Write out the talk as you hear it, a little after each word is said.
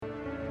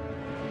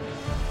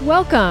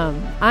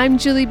Welcome. I'm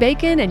Julie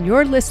Bacon, and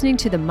you're listening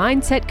to the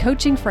Mindset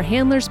Coaching for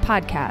Handlers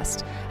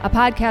podcast, a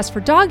podcast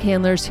for dog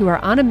handlers who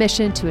are on a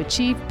mission to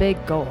achieve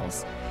big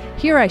goals.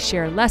 Here I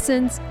share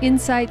lessons,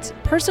 insights,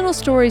 personal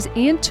stories,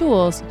 and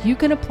tools you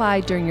can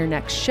apply during your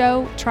next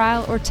show,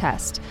 trial, or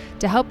test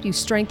to help you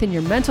strengthen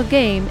your mental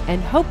game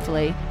and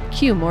hopefully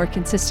cue more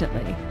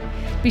consistently.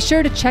 Be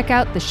sure to check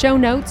out the show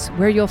notes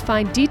where you'll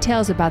find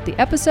details about the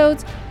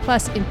episodes,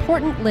 plus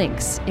important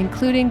links,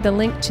 including the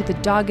link to the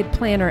Dogged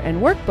Planner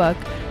and Workbook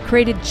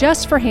created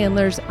just for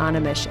handlers on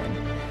a mission.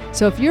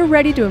 So if you're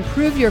ready to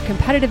improve your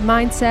competitive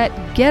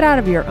mindset, get out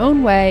of your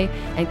own way,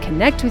 and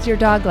connect with your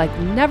dog like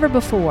never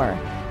before,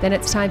 then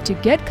it's time to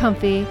get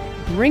comfy,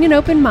 bring an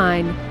open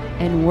mind,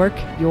 and work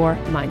your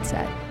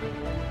mindset.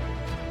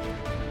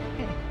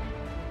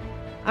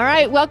 All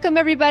right, welcome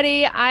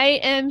everybody. I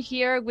am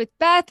here with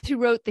Beth, who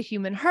wrote The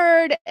Human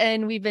Herd,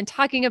 and we've been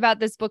talking about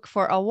this book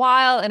for a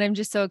while, and I'm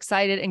just so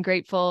excited and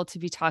grateful to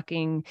be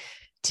talking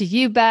to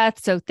you,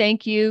 Beth. So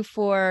thank you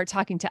for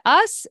talking to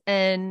us,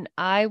 and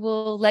I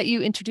will let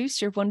you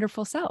introduce your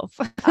wonderful self.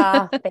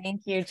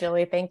 Thank you,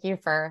 Julie. Thank you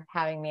for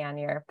having me on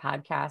your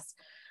podcast.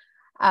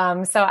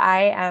 So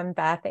I am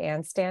Beth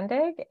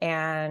Anstandig,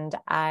 and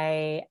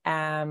I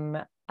am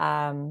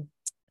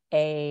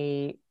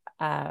a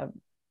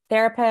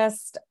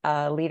therapist,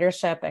 a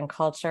leadership and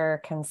culture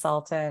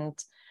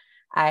consultant.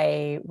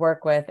 I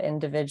work with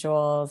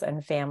individuals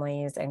and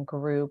families and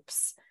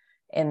groups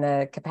in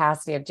the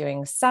capacity of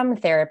doing some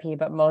therapy,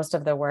 but most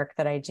of the work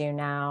that I do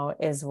now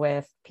is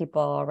with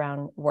people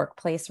around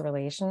workplace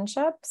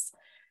relationships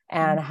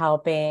and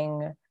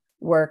helping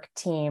work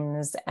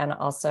teams and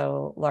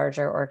also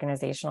larger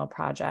organizational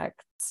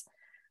projects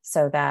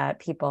so that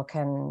people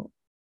can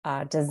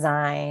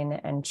design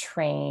and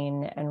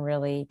train and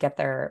really get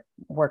their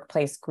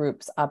workplace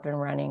groups up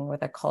and running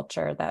with a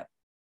culture that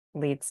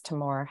leads to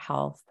more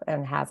health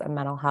and has a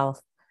mental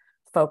health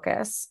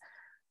focus.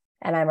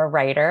 And I'm a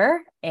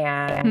writer,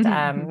 and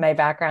my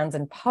background's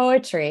in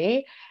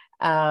poetry,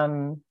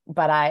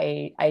 but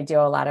I do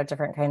a lot of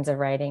different kinds of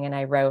writing, and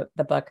I wrote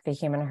the book, The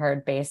Human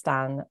Herd, based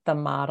on the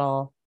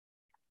model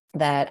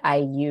that I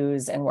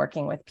use in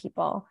working with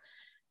people.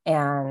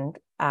 And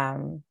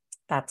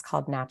that's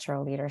called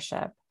natural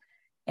leadership.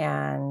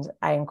 And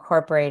I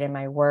incorporate in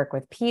my work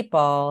with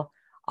people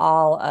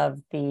all of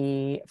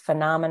the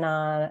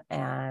phenomena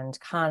and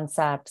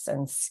concepts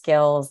and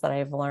skills that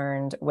I've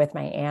learned with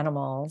my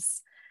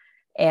animals.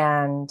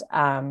 And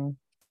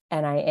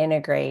I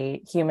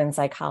integrate human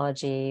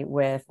psychology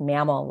with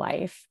mammal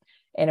life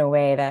in a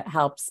way that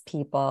helps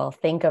people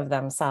think of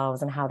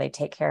themselves and how they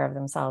take care of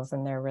themselves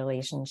and their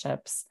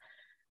relationships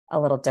a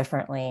little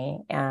differently.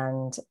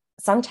 And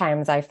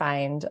sometimes I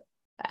find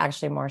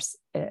actually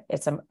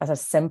it's a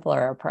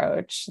simpler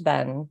approach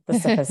than the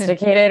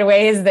sophisticated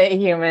ways that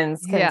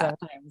humans can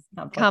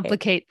sometimes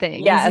complicate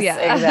things. Yes,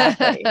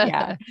 exactly.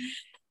 Yeah.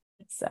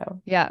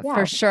 So, yeah,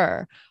 for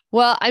sure.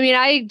 Well, I mean,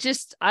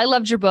 I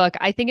loved your book.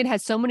 I think it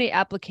has so many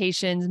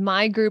applications.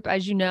 My group,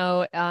 as you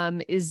know,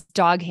 is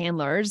dog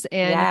handlers,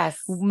 and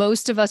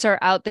most of us are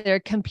out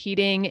there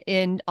competing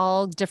in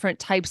all different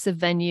types of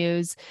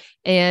venues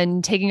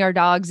and taking our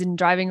dogs and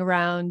driving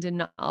around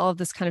and all of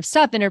this kind of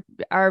stuff, and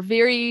are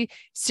very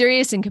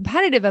serious and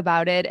competitive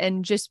about it,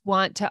 and just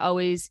want to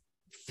always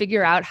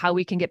figure out how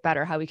we can get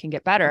better.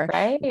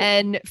 Right.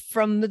 And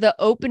from the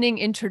opening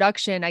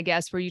introduction, I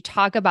guess, where you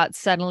talk about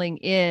settling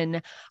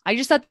in, I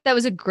just thought that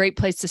was a great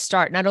place to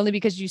start, not only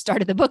because you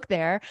started the book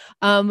there,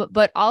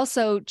 but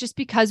also just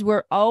because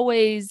we're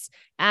always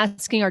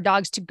asking our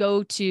dogs to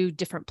go to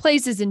different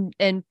places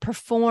and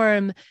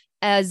perform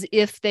as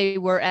if they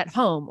were at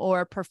home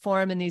or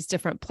perform in these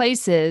different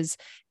places.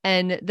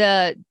 And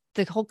the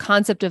whole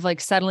concept of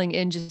like settling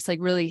in just like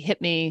really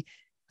hit me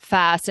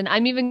fast. And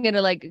I'm even going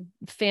to like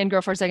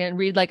fangirl for a second and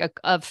read like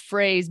a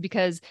phrase,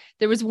 because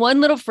there was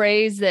one little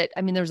phrase that,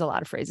 I mean, there was a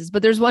lot of phrases,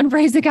 but there's one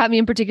phrase that got me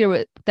in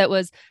particular that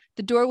was,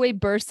 "The doorway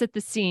bursts at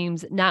the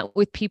seams, not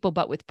with people,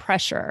 but with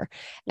pressure."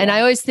 Yeah. And I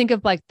always think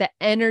of like the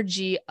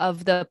energy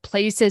of the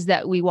places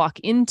that we walk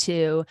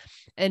into,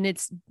 and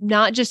it's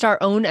not just our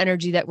own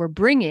energy that we're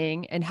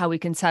bringing and how we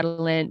can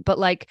settle in, but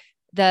like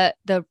the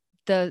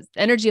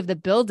energy of the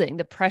building,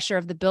 the pressure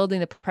of the building,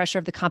 the pressure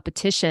of the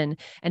competition,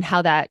 and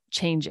how that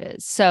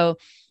changes. So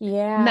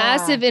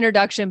massive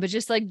introduction, but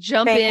just like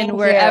jump in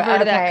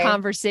wherever that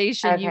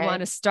conversation you want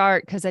to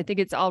start, because I think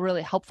it's all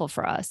really helpful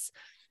for us.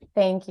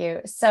 Thank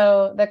you.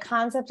 So the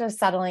concept of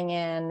settling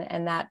in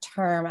and that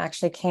term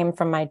actually came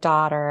from my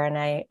daughter, and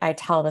I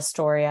tell the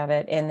story of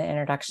it in the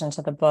introduction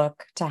to the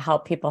book to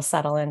help people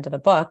settle into the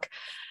book,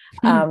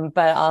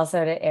 but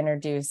also to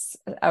introduce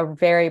a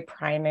very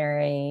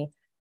primary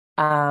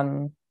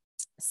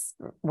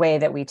way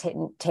that we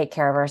take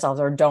care of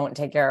ourselves or don't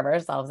take care of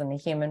ourselves in the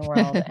human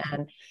world.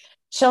 And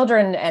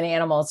children and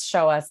animals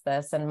show us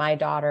this. And my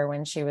daughter,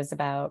 when she was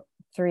about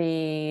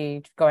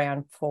 3 going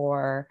on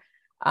 4,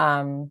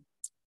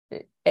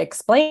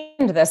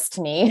 explained this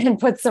to me and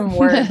put some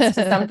words to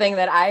something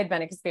that I had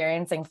been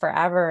experiencing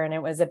forever. And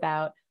it was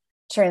about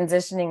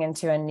transitioning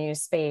into a new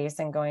space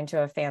and going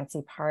to a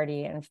fancy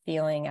party and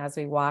feeling as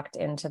we walked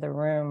into the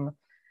room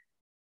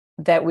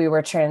that we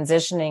were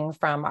transitioning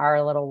from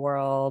our little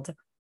world,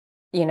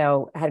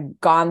 had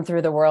gone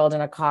through the world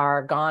in a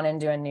car, gone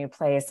into a new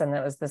place. And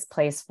it was this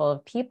place full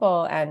of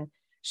people. And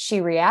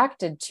she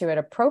reacted to it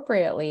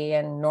appropriately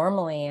and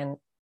normally. And,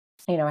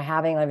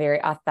 having a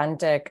very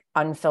authentic,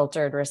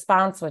 unfiltered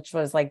response, which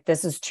was like,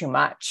 this is too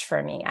much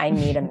for me. I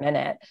need a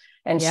minute.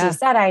 And she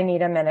said, I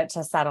need a minute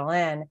to settle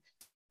in.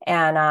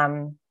 And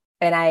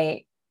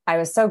I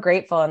was so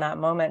grateful in that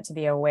moment to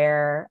be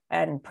aware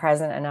and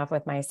present enough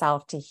with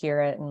myself to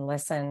hear it and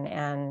listen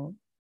and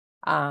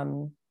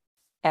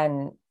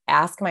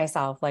ask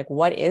myself, like,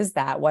 what is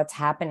that? What's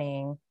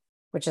happening?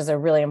 Which is a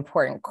really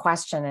important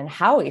question, and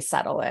how we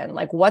settle in,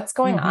 like, what's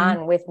going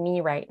on with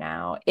me right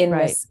now in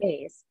this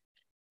space.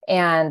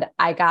 And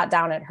I got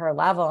down at her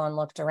level and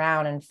looked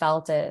around and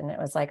felt it. And it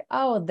was like,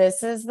 oh,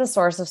 this is the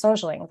source of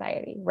social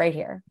anxiety right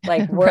here.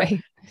 Like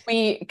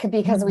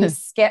because we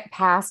skip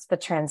past the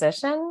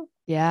transition.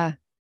 Yeah.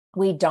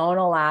 We don't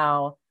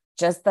allow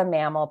just the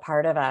mammal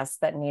part of us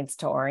that needs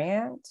to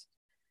orient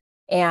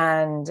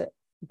and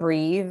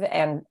breathe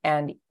and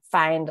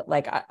find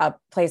like a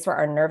place where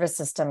our nervous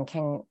system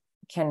can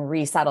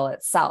resettle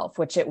itself,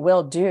 which it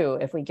will do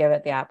if we give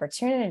it the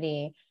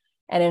opportunity.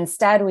 And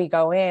instead we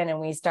go in and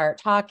we start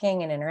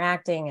talking and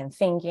interacting and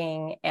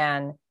thinking,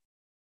 and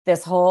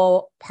this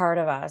whole part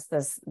of us,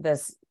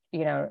 this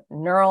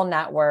neural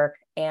network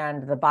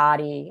and the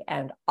body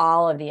and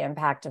all of the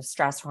impact of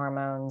stress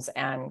hormones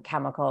and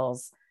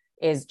chemicals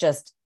is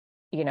just,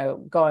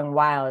 going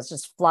wild. It's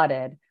just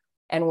flooded.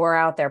 And we're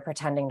out there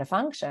pretending to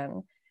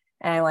function.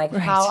 And I'm like,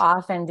 how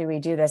often do we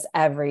do this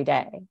every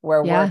day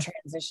where we're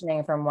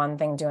transitioning from one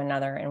thing to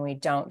another and we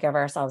don't give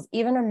ourselves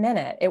even a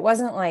minute? It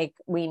wasn't like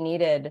we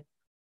needed.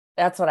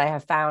 That's what I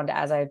have found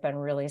as I've been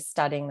really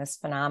studying this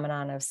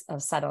phenomenon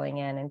of settling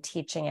in and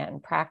teaching it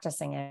and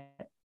practicing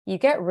it. You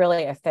get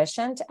really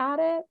efficient at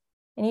it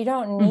and you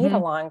don't need a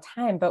long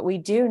time, but we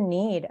do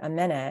need a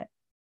minute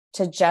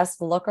to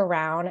just look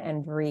around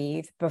and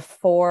breathe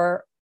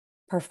before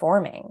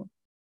performing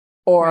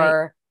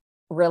or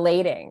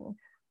relating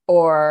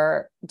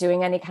or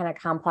doing any kind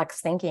of complex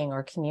thinking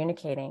or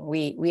communicating.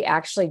 We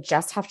actually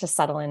just have to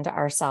settle into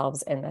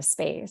ourselves in this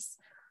space.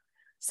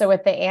 So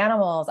with the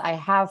animals, I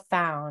have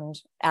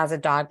found, as a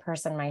dog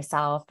person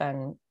myself,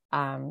 and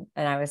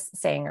I was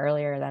saying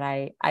earlier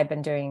that I've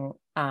been doing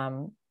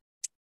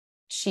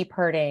sheep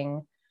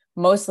herding,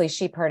 mostly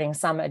sheep herding,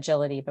 some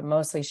agility, but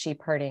mostly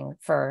sheep herding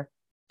for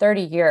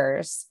 30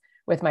 years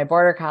with my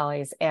border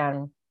collies.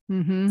 And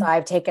so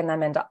I've taken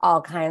them into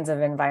all kinds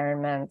of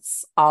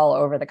environments all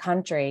over the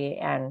country,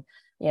 and,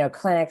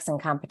 clinics and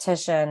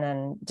competition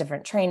and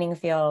different training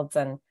fields,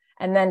 and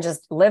then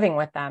just living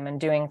with them and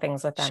doing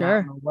things with them out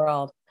in the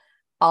world,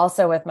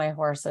 also with my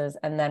horses,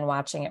 and then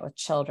watching it with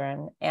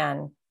children.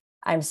 And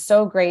I'm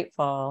so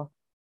grateful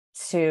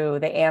to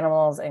the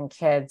animals and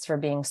kids for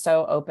being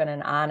so open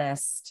and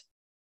honest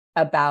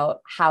about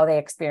how they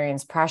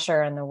experience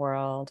pressure in the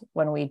world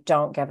when we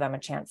don't give them a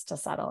chance to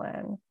settle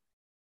in.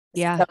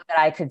 So that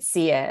I could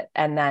see it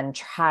and then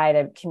try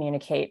to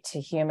communicate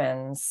to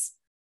humans,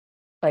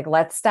 like,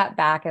 let's step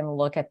back and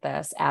look at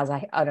this as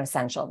an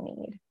essential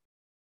need.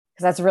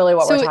 Because that's really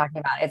what we're talking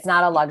about. It's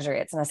not a luxury.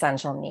 It's an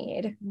essential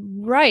need.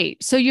 Right.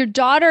 So your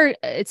daughter,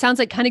 it sounds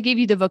like, kind of gave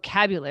you the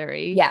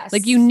vocabulary. Yes.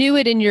 Like you knew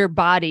it in your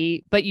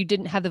body, but you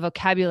didn't have the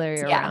vocabulary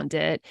around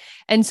it.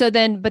 And so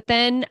but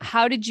then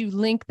how did you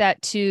link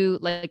that to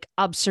like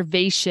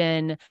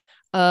observation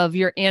of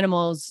your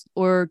animals?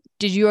 Or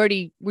were you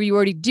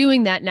already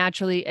doing that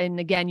naturally?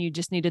 And again, you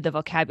just needed the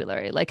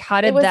vocabulary. Like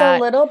how did that? It was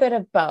a little bit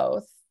of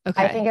both.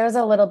 Okay. I think it was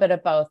a little bit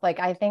of both. Like,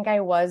 I think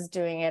I was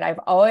doing it. I've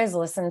always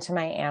listened to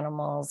my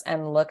animals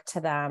and looked to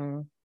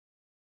them.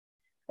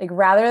 Like,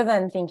 rather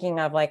than thinking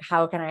of like,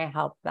 how can I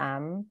help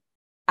them?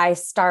 I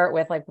start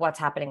with like, what's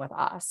happening with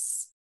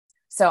us.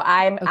 So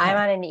I'm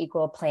on an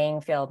equal playing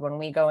field when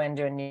we go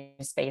into a new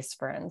space,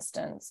 for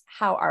instance.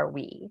 How are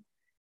we?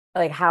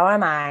 Like, how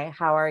am I?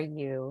 How are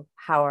you?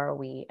 How are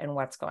we? And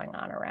what's going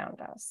on around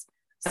us?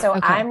 So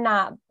I'm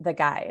not the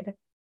guide.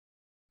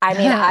 I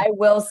mean, I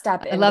will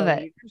step into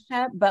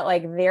leadership, but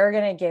like, they're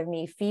going to give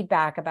me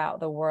feedback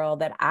about the world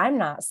that I'm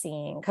not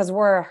seeing because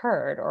we're a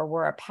herd or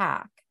we're a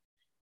pack.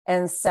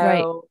 And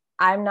so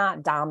I'm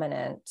not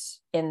dominant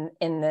in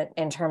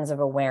terms of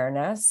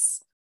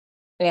awareness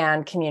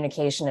and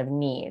communication of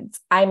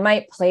needs. I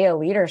might play a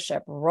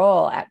leadership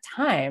role at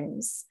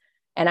times,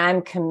 and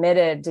I'm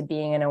committed to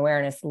being an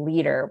awareness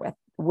leader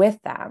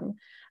with them.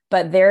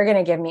 But they're going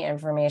to give me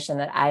information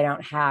that I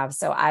don't have.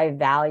 So I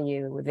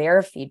value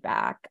their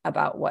feedback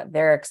about what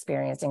they're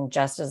experiencing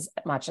just as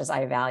much as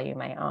I value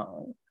my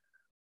own.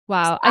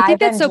 Wow. I think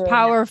that's so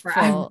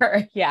powerful.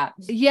 Yeah.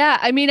 Yeah.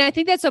 I mean, I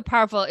think that's so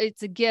powerful.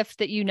 It's a gift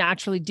that you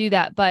naturally do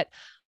that. But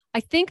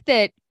I think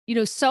that,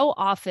 so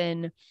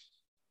often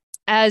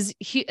as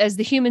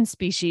the human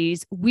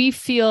species, we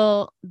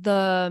feel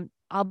the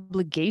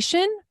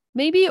obligation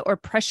maybe, or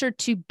pressure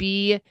to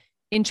be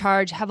in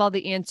charge, have all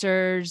the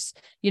answers,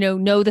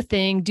 know the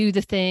thing, do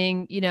the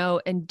thing,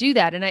 and do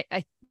that. And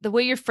I the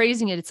way you're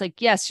phrasing it, it's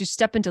like, yes, you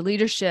step into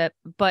leadership,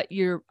 but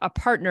you're a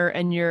partner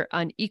and you're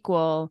on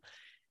equal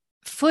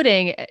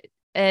footing.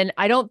 And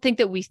I don't think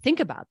that we think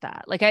about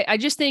that. Like, I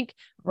just think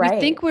we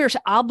think we're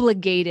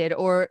obligated,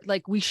 or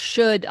like we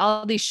should,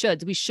 all these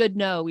shoulds, we should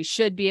know, we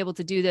should be able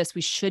to do this.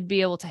 We should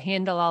be able to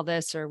handle all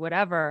this or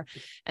whatever.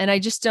 And I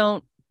just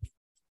don't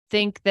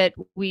think that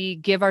we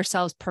give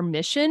ourselves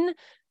permission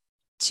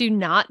to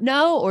not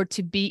know, or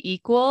to be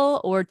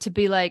equal, or to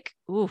be like,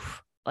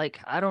 oof, like,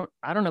 I don't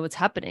know what's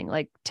happening.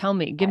 Like, tell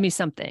me, give me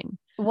something.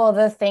 Well,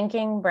 the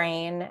thinking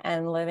brain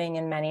and living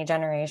in many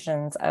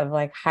generations of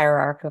like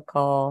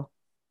hierarchical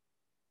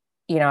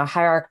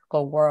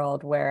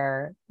world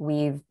where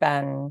we've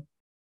been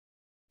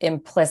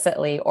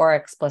implicitly or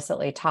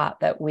explicitly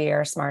taught that we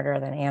are smarter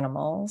than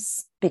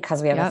animals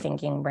because we have a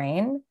thinking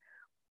brain,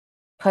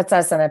 puts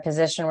us in a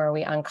position where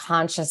we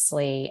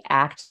unconsciously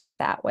act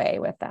that way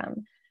with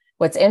them.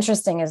 What's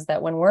interesting is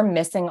that when we're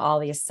missing all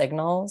these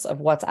signals of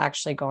what's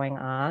actually going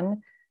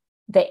on,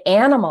 the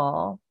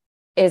animal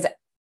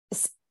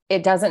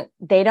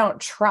they don't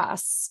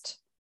trust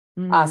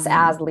us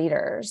as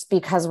leaders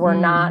because we're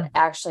not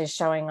actually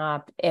showing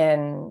up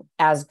in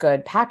as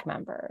good pack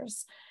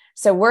members.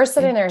 So we're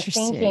sitting there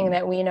thinking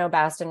that we know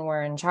best and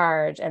we're in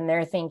charge. And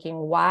they're thinking,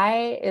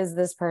 why is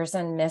this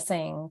person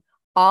missing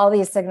all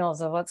these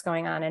signals of what's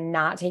going on and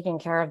not taking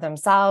care of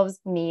themselves,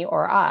 me,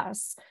 or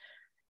us?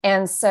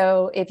 And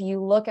so if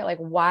you look at like,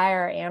 why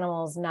are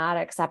animals not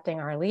accepting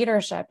our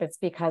leadership? It's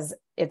because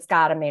it's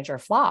got a major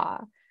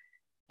flaw.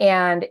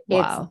 And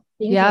it's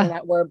thinking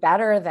that we're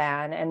better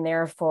than, and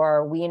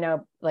therefore we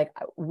know, like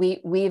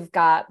we've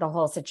got the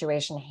whole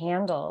situation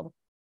handled.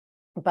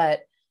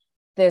 But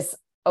this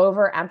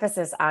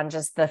overemphasis on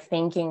just the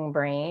thinking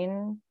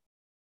brain,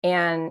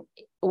 and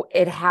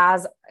it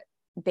has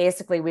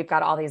basically, we've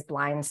got all these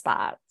blind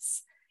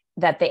spots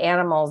that the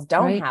animals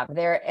don't have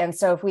there. And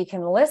so if we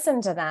can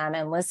listen to them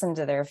and listen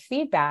to their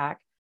feedback,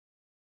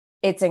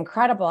 it's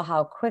incredible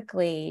how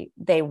quickly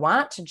they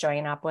want to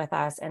join up with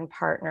us and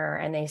partner,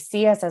 and they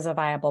see us as a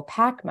viable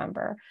pack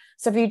member.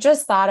 So if you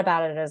just thought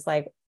about it as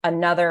like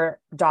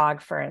another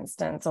dog, for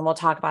instance, and we'll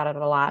talk about it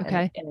a lot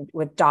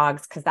with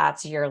dogs, because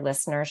that's your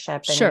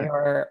listenership and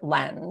your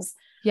lens.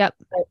 Yep.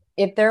 But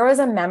if there was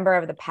a member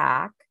of the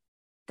pack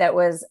that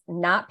was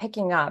not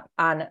picking up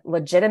on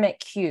legitimate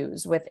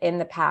cues within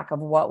the pack of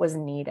what was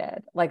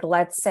needed, like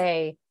let's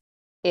say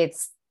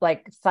it's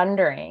like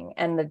thundering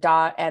and the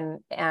dog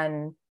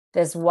and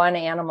this one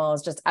animal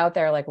is just out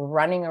there like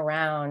running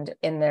around,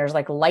 and there's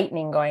like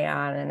lightning going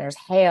on and there's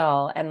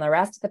hail, and the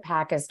rest of the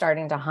pack is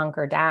starting to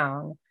hunker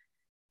down,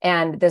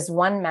 and this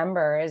one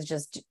member is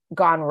just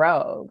gone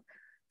rogue,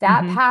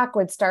 that pack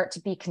would start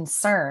to be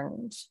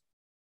concerned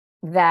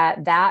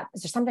that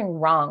there's something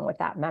wrong with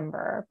that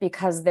member,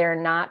 because they're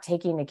not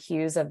taking the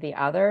cues of the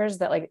others,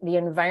 that like the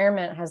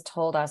environment has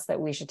told us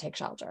that we should take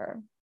shelter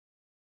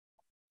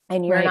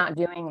and you're not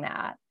doing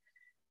that.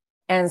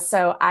 And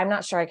so I'm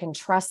not sure I can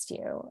trust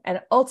you.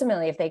 And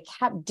ultimately, if they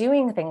kept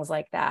doing things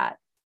like that,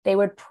 they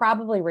would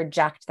probably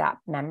reject that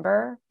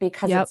member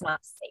because it's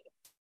not safe.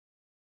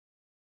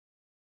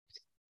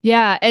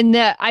 Yeah. And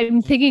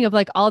I'm thinking of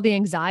like all the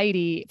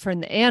anxiety from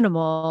the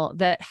animal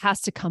that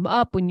has to come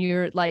up when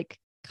you're like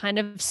kind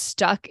of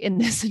stuck in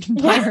this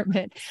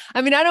environment.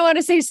 I mean, I don't want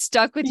to say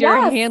stuck with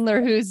your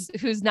handler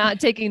who's not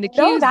taking the cues.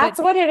 No, that's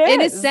what it is.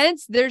 In a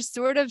sense, they're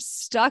sort of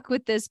stuck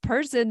with this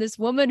person, this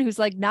woman who's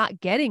like not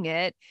getting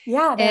it.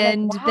 Yeah.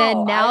 And like, wow,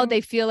 then now they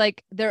feel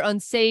like they're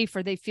unsafe,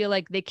 or they feel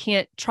like they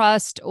can't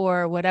trust,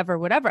 or whatever.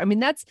 I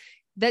mean, that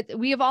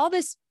we have all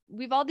these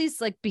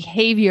like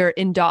behavior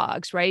in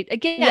dogs, right?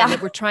 Again,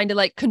 that we're trying to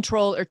like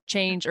control or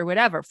change or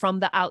whatever from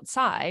the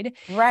outside.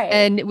 Right.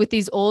 And with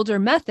these older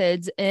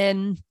methods,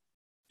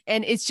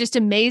 and it's just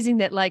amazing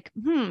that like,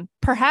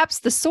 perhaps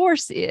the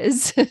source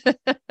is.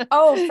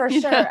 Oh, for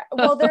sure.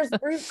 Well, there's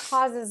root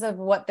causes of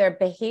what their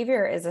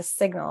behavior is a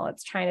signal.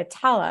 It's trying to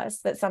tell us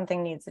that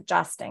something needs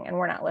adjusting and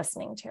we're not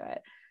listening to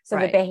it. So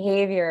the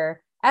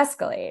behavior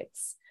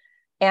escalates.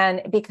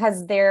 And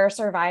because their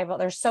survival,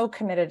 they're so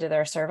committed to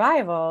their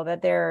survival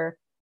that they're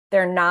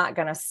not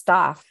going to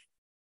stuff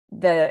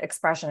the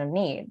expression of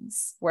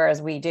needs,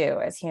 whereas we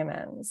do as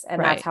humans.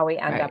 And that's how we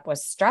end up with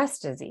stress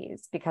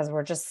disease, because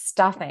we're just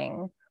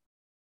stuffing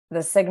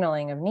the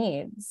signaling of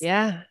needs.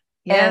 Yeah.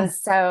 And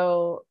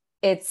so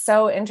it's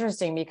so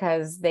interesting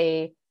because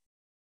we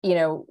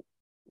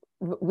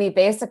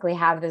basically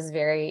have this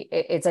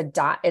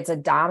it's a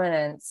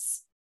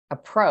dominance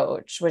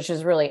approach, which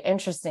is really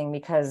interesting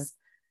because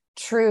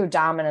true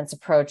dominance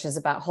approach is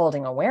about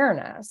holding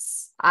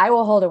awareness. I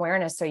will hold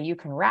awareness so you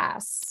can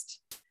rest.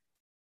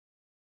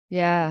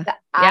 Yeah.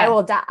 I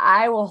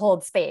will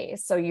hold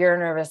space so your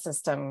nervous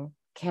system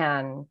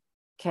can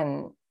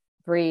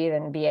breathe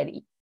and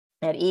be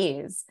at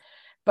ease.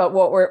 But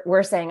what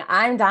we're saying,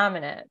 I'm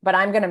dominant, but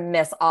I'm going to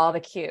miss all the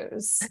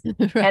cues.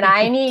 Right. And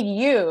I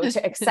need you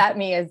to accept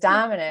me as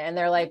dominant. And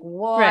they're like,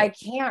 well, I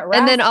can't rest.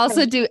 And then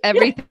also do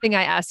everything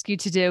I ask you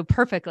to do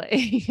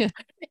perfectly.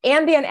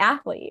 And be an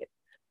athlete.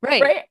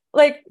 Right.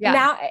 Like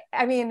now,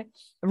 I mean,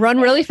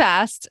 run really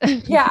fast.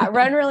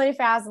 Run really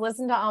fast,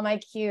 listen to all my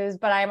cues,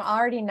 but I'm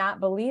already not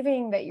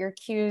believing that your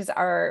cues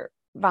are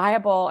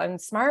viable and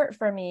smart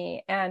for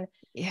me. And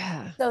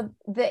so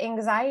the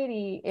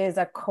anxiety is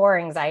a core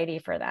anxiety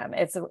for them.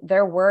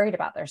 They're worried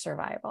about their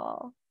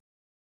survival.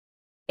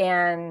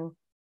 And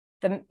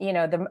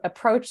the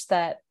approach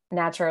that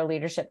natural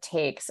leadership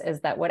takes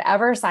is that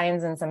whatever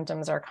signs and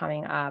symptoms are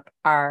coming up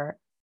are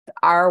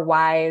our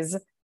wise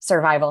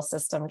survival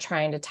system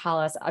trying to tell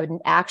us an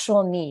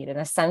actual need, an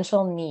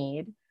essential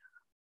need.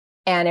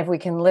 And if we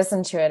can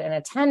listen to it and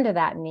attend to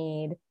that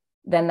need,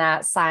 then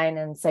that sign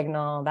and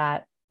signal,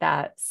 that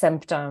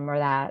symptom or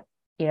that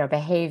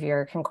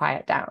behavior can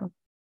quiet down.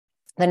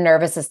 The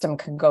nervous system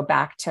can go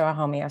back to a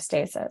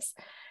homeostasis.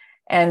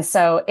 And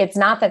so it's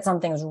not that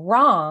something's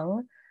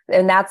wrong.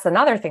 And that's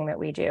another thing that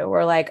we do.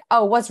 We're like,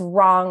 oh, what's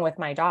wrong with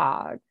my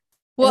dog?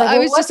 Well, I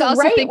was just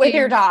also thinking with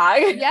your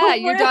dog. Yeah,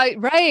 your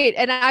dog. Right.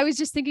 And I was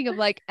just thinking of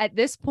like, at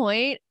this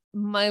point,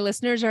 my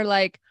listeners are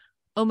like,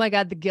 oh my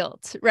God, the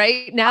guilt,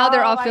 right? Now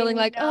they're all feeling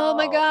like, oh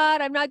my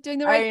God, I'm not doing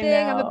the right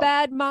thing. I'm a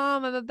bad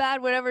mom. I'm a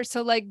bad whatever.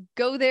 So like,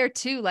 go there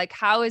too. Like,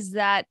 how is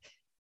that?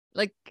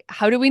 Like,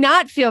 how do we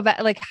not feel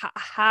bad? Like,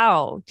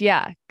 how?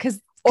 Yeah.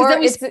 Because then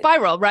we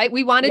spiral, right?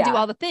 We want to do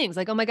all the things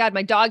like, oh my God,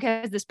 my dog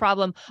has this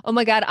problem. Oh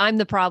my God, I'm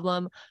the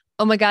problem.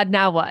 Oh my God,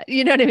 now what?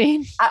 You know what I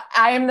mean?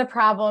 I am the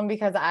problem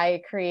because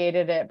I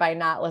created it by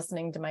not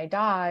listening to my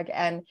dog.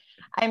 And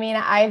I mean,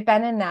 I've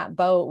been in that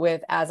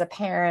boat as a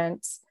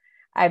parent.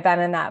 I've been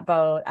in that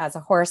boat as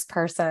a horse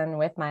person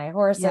with my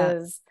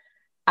horses.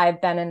 Yeah.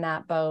 I've been in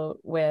that boat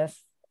with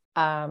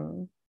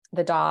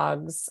the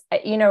dogs.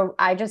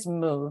 I just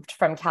moved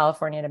from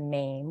California to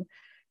Maine.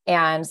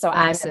 And so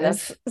I'm in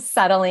this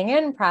settling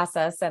in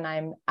process, and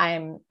I'm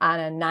on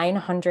a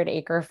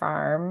 900-acre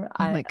farm.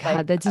 Oh my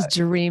God, that's just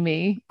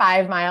dreamy.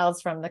 5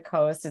 miles from the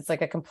coast. It's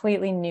like a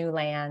completely new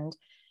land.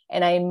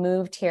 And I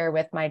moved here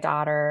with my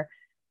daughter.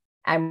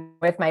 I'm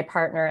with my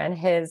partner and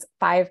his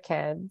 5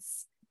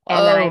 kids. And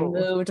then I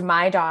moved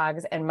my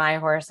dogs and my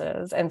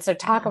horses. And so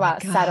talk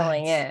about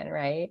settling in,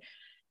 right?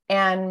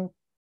 And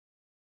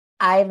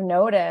I've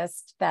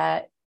noticed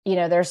that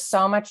there's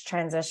so much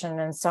transition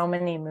and so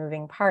many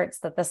moving parts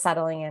that the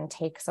settling in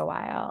takes a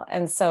while.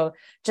 And so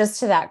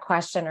just to that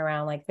question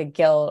around like the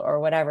guilt or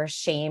whatever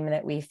shame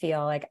that we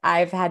feel, like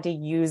I've had to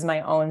use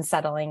my own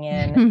settling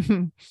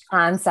in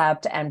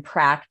concept and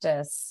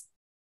practice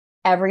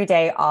every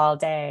day, all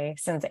day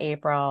since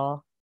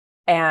April.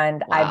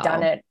 And I've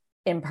done it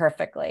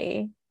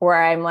imperfectly,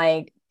 where I'm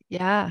like,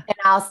 and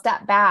I'll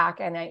step back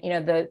and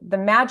the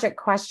magic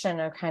question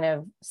of kind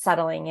of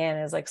settling in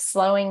is like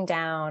slowing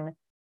down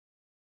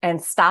and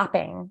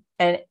stopping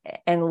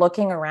and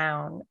looking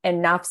around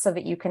enough so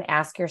that you can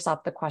ask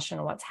yourself the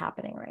question, what's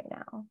happening right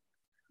now?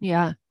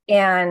 Yeah.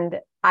 And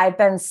I've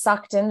been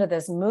sucked into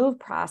this move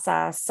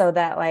process so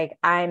that like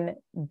I'm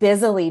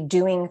busily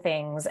doing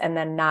things and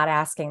then not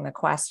asking the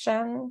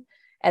question,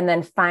 and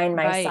then find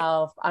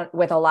myself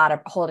with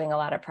holding a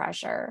lot of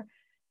pressure.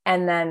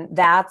 And then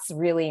that's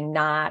really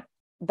not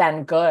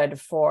been good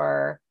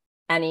for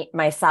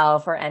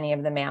myself or any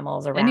of the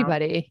mammals around.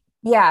 Anybody.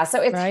 Yeah.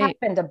 So it's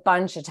happened a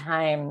bunch of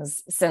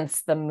times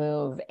since the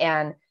move.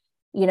 And,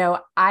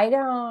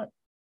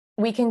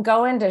 we can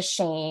go into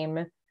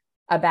shame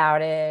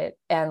about it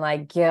and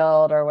like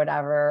guilt or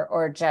whatever,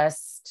 or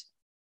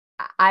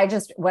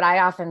what I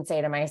often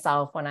say to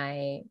myself when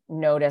I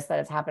notice that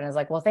it's happened is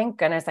like, well, thank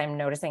goodness I'm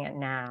noticing it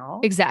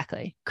now.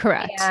 Exactly.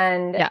 Correct.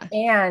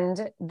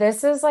 And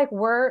this is like,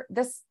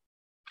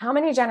 how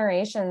many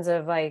generations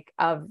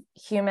of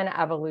human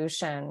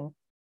evolution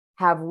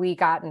have we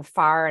gotten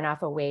far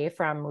enough away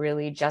from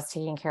really just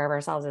taking care of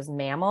ourselves as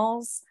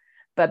mammals,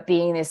 but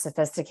being these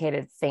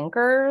sophisticated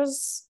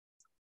thinkers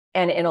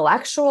and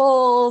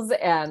intellectuals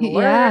and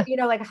learn,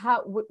 like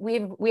how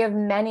we have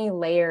many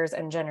layers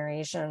and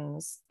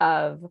generations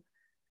of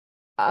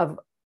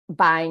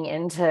buying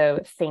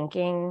into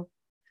thinking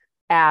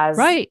as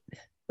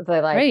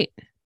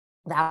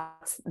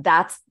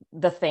that's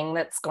the thing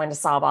that's going to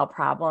solve all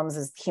problems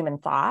is human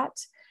thought.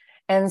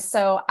 And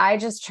so I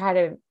just try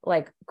to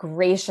like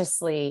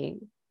graciously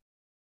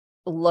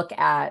look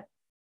at,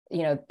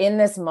 in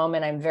this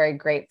moment, I'm very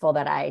grateful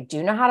that I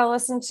do know how to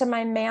listen to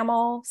my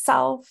mammal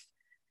self.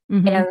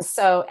 Mm-hmm.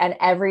 And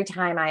every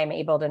time I'm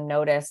able to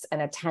notice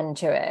and attend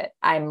to it,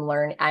 I'm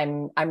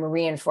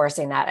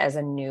reinforcing that as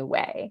a new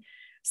way.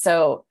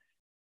 So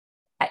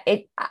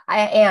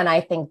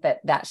I think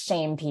that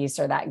shame piece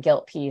or that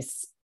guilt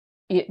piece,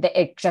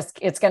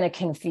 it's going to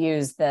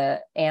confuse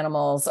the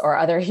animals or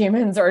other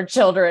humans or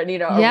children,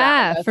 around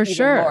us for even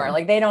sure. more.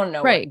 Like they don't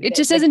know. Right. It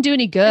just doesn't do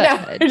any good.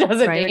 No, it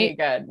doesn't right? do any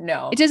good.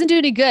 No, it doesn't do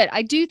any good.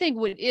 I do think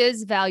what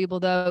is valuable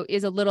though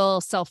is a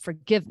little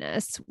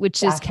self-forgiveness,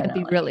 which can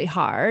be really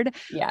hard.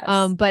 Yes.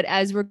 But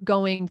as we're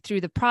going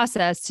through the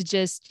process to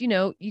just,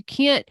 you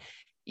can't,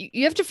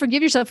 you have to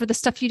forgive yourself for the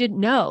stuff you didn't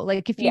know.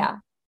 Like if you,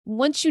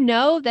 once you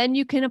know, then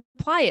you can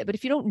apply it. But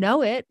if you don't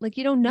know it, like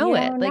you don't know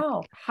it. Like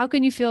how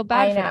can you feel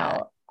bad for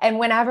that? And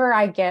whenever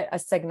I get a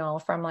signal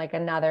from like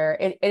another,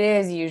 it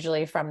is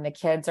usually from the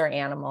kids or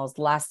animals,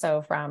 less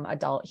so from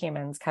adult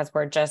humans, because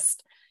we're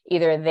just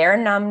either they're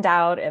numbed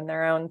out in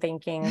their own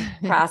thinking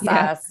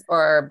process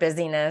or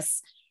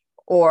busyness,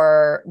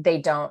 or they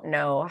don't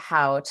know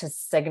how to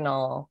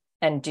signal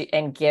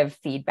and give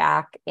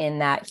feedback in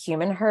that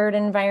human herd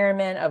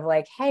environment of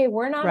like, hey,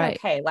 we're not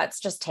okay. Let's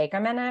just take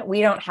a minute.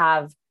 We don't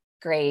have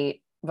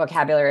great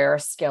vocabulary or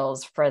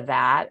skills for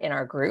that in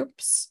our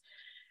groups.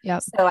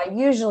 Yep. So I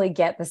usually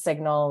get the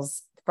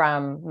signals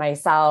from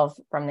myself,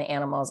 from the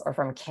animals, or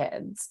from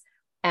kids.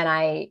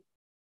 And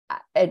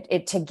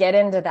to get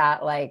into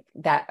that, like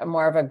that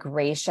more of a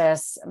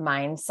gracious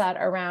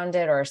mindset around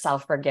it or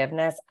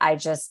self-forgiveness, I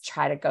just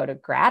try to go to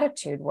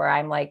gratitude where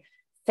I'm like,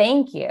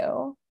 thank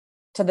you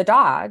to the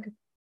dog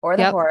or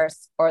the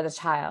horse or the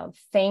child.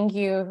 Thank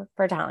you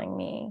for telling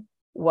me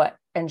what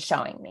and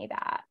showing me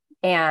that.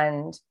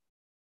 And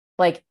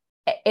like,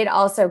 it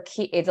also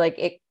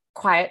it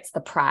quiets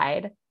the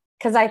pride.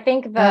 Cause I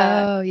think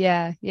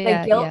the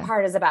guilt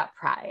part is about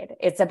pride.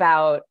 It's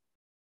about,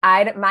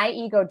 my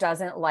ego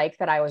doesn't like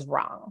that I was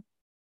wrong.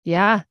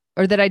 Yeah.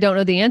 Or that I don't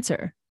know the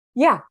answer.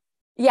 Yeah.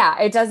 Yeah.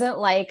 It doesn't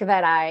like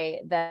that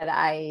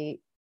I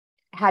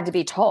had to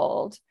be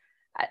told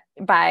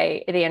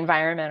by the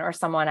environment or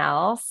someone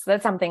else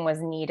that something was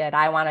needed.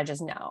 I want to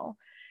just know.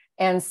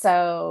 And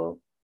so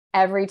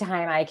every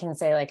time I can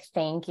say like,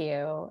 thank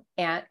you.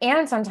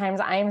 And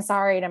sometimes I'm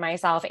sorry to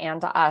myself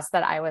and to us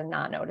that I was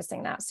not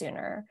noticing that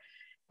sooner.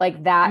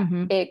 Like that,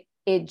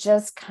 it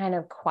just kind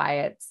of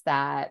quiets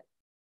that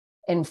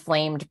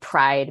inflamed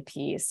pride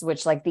piece,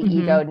 which like the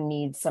ego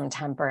needs some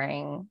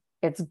tempering.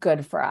 It's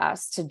good for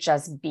us to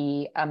just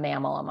be a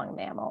mammal among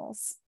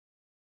mammals.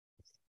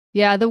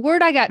 Yeah. The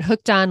word I got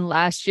hooked on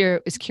last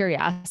year is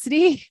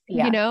curiosity,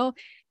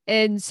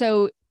 And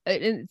so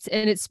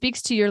it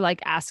speaks to your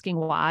like asking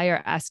why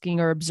or asking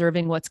or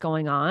observing what's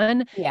going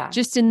on. Yeah.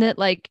 Just in that,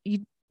 like, you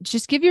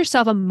just give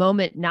yourself a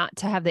moment not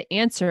to have the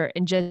answer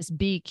and just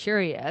be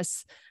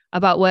curious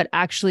about what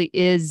actually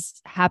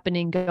is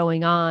happening,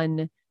 going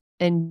on,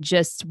 and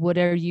just what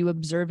are you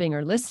observing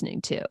or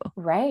listening to?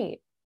 Right.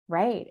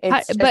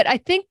 But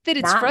I think that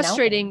it's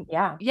frustrating.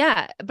 Knowing.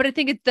 Yeah. But I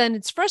think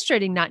it's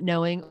frustrating not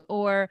knowing,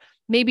 or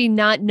maybe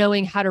not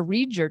knowing how to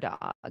read your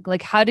dog.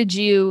 Like, how did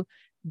you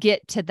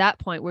get to that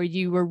point where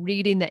you were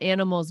reading the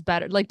animals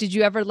better? Like, did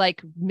you ever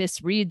like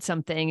misread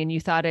something and you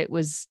thought it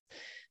was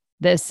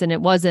this and it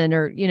wasn't,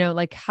 or,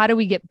 like, how do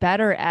we get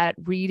better at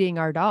reading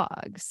our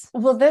dogs?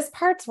 Well, this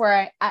part's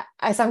where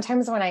I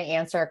sometimes when I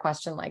answer a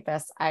question like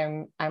this,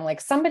 I'm like,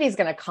 somebody's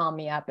going to call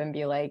me up and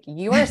be like,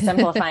 you are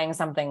simplifying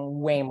something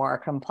way more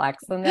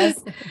complex than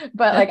this.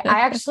 But like,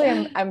 I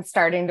actually I'm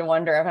starting to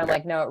wonder if I'm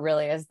like, no, it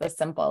really is this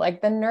simple.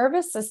 Like the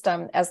nervous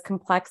system, as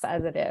complex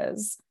as it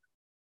is,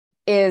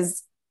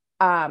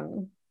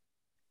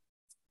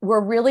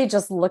 we're really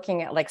just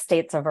looking at like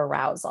states of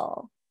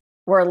arousal.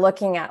 We're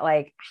looking at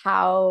like,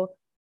 how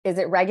is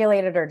it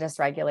regulated or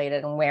dysregulated,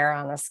 and where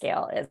on the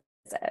scale is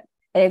it?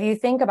 And if you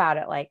think about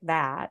it like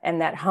that,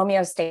 and that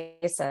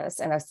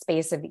homeostasis and a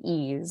space of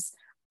ease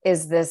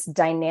is this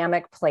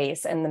dynamic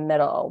place in the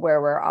middle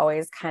where we're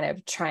always kind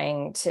of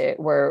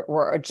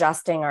we're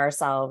adjusting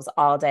ourselves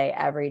all day,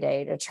 every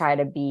day to try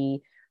to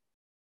be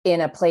in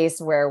a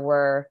place where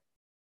we're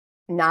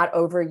not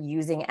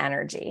overusing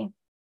energy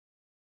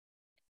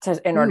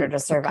in order to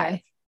survive.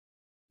 Okay.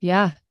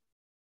 Yeah.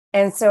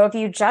 And so if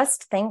you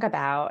just think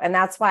about, and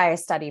that's why I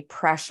study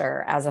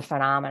pressure as a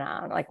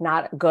phenomenon, like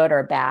not good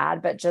or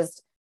bad, but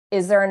just,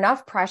 is there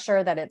enough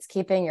pressure that it's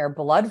keeping your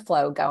blood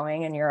flow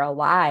going and you're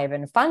alive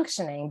and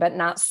functioning, but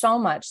not so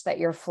much that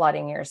you're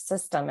flooding your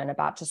system and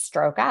about to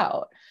stroke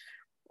out.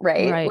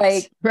 Right.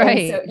 Like,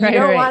 so you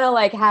don't want to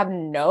like have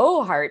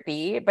no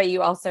heartbeat, but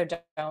you also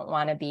don't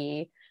want to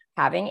be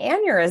having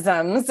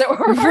aneurysms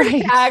or heart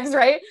attacks,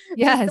 right?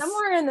 Yes. So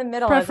somewhere in the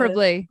middle,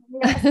 preferably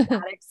a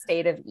static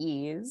state of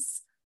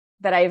ease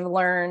that I've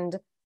learned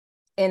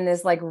in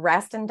this like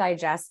rest and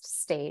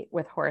digest state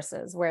with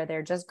horses, where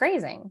they're just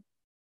grazing.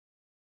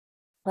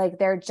 Like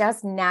they're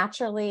just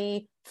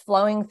naturally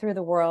flowing through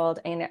the world,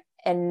 and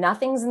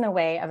nothing's in the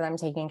way of them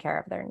taking care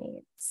of their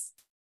needs.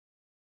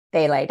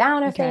 They lay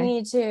down if they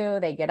need to,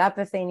 they get up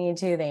if they need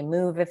to, they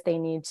move if they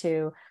need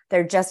to,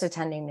 they're just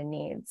attending to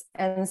needs.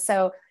 And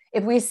so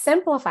if we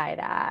simplify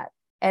that,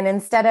 and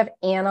instead of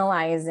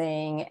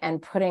analyzing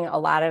and putting a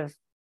lot of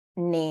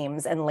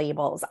names and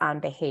labels on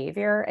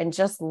behavior, and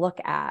just look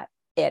at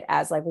it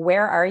as like,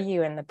 where are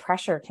you in the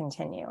pressure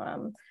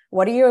continuum?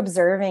 What are you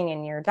observing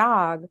in your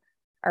dog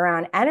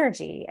around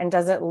energy? And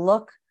does it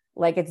look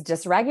like it's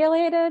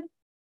dysregulated?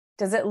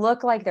 Does it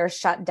look like they're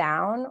shut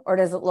down, or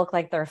does it look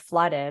like they're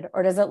flooded,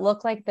 or does it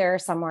look like they're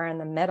somewhere in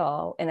the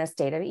middle in a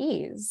state of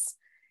ease?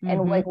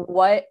 And like,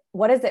 what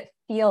does it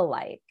feel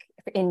like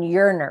in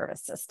your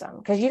nervous system?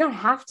 Because you don't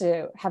have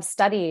to have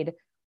studied.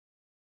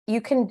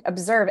 You can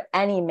observe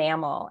any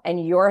mammal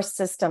and your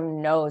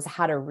system knows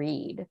how to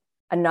read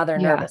another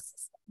nervous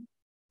system.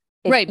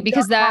 Right.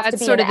 Because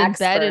that's sort of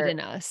embedded in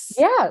us.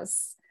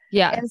 Yes.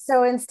 Yeah. And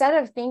so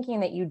instead of thinking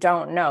that you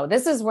don't know,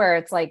 this is where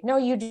it's like, no,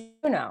 you do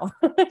know.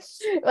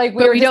 Like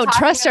we don't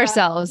trust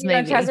ourselves. Maybe.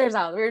 We don't trust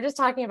ourselves. We were just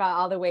talking about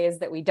all the ways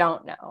that we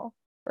don't know.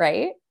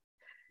 Right.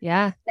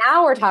 Yeah.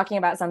 Now we're talking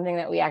about something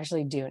that we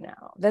actually do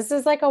know. This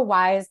is like a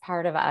wise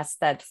part of us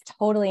that's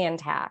totally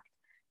intact,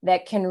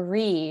 that can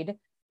read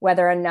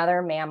whether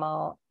another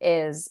mammal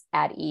is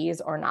at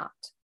ease or not.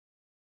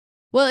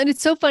 Well, and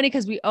it's so funny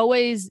because we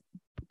always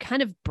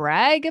kind of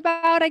brag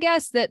about, I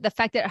guess, that the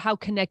fact that how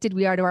connected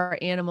we are to our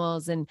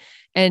animals and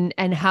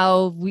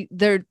how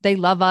they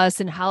love us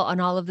and how on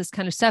all of this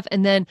kind of stuff.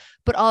 And then,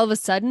 but all of a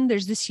sudden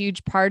there's this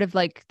huge part of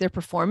like their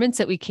performance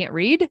that we can't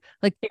read.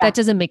 Like that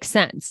doesn't make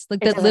sense.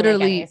 Like that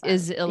literally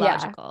is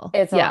illogical.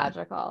 It's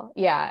illogical.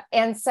 Yeah.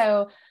 And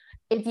so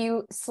if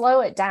you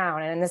slow it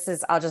down, and this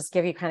is, I'll just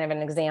give you kind of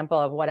an example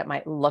of what it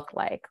might look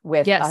like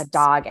with a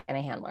dog and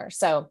a handler.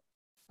 So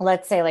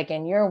let's say like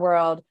in your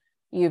world,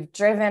 you've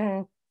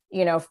driven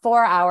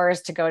 4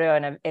 hours to go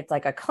to it's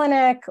like a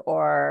clinic,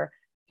 or,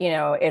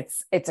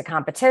 it's a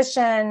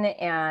competition,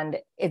 and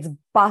it's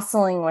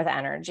bustling with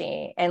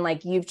energy. And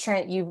like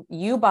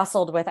you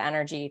bustled with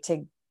energy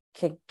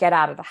to get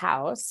out of the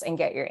house and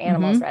get your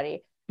animals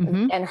ready,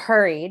 and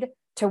hurried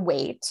to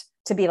wait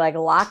to be like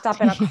locked up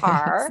in a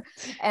car.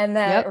 And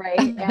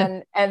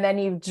then, and then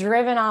you've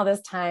driven all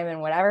this time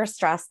and whatever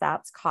stress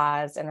that's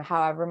caused and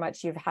however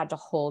much you've had to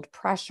hold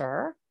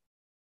pressure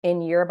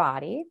in your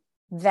body,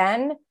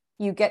 then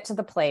you get to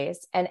the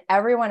place and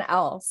everyone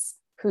else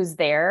who's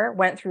there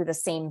went through the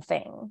same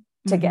thing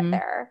to get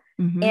there.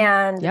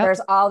 And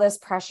there's all this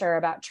pressure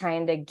about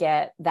trying to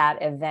get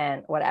that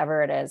event,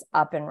 whatever it is,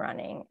 up and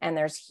running. And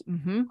there's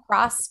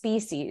cross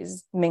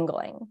species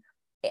mingling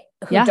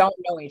who don't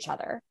know each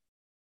other.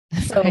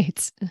 So,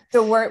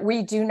 so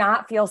we do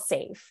not feel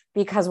safe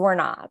because we're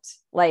not.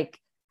 Like,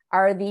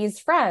 are these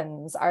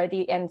friends?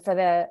 And for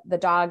the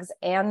dogs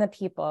and the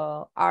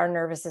people, our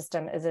nervous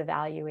system is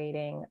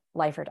evaluating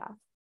life or death,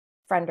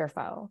 friend or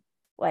foe.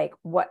 Like,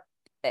 what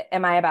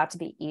am I about to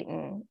be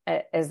eaten?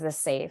 Is this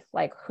safe?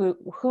 Like,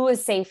 who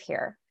is safe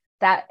here?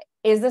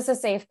 Is this a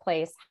safe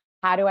place?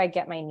 How do I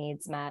get my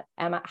needs met?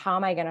 How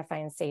am I going to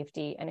find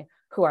safety? And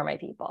who are my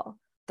people?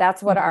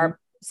 That's what our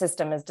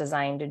system is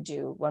designed to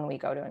do when we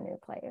go to a new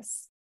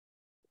place.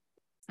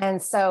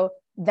 And so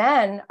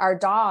then our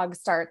dog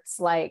starts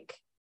like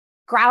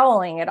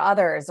growling at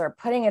others, or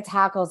putting its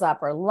hackles up,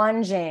 or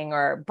lunging,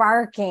 or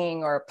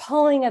barking, or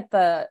pulling at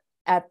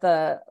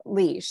the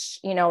leash,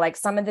 like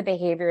some of the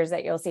behaviors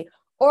that you'll see,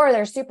 or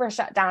they're super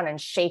shut down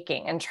and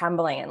shaking and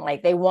trembling and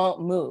like they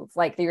won't move,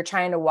 like you're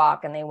trying to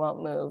walk and they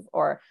won't move,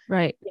 or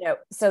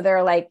so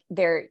they're like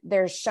they're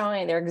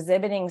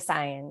exhibiting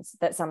signs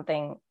that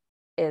something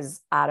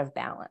is out of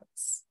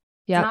balance.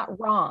 It's not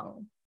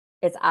wrong,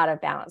 it's out of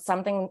balance.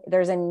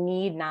 There's a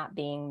need not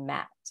being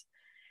met.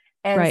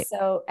 And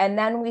so, and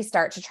then we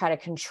start to try to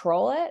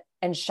control it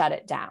and shut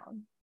it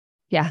down.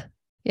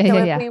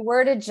 If we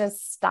were to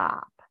just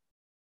stop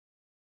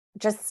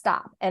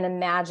and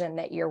imagine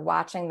that you're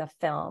watching the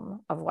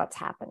film of what's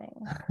happening.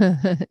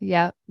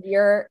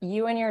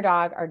 You and your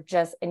dog are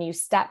and you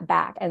step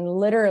back and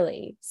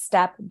literally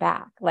step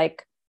back,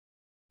 like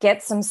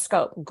get some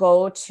scope,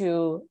 go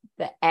to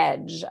the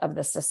edge of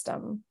the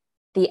system,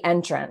 the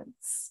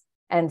entrance,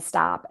 and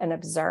stop and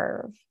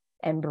observe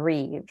and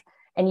breathe.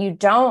 And you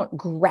don't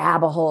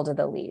grab a hold of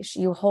the leash.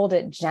 You hold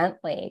it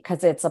gently,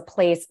 because it's a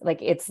place,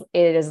 like it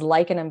is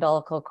like an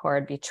umbilical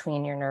cord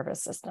between your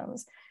nervous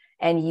systems.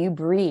 And you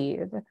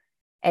breathe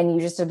and you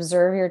just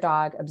observe your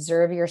dog,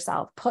 observe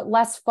yourself, put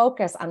less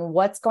focus on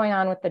what's going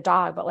on with the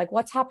dog, but like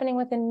what's happening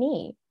within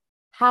me.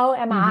 How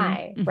am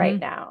I right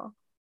now?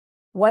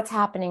 What's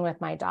happening with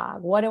my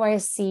dog? What do I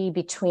see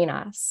between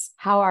us?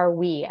 How are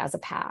we as a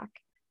pack?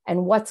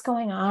 And what's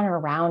going on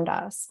around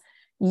us?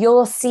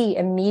 You'll see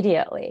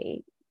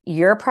immediately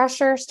your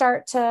pressure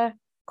start to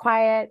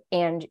quiet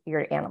and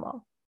your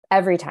animal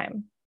every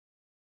time.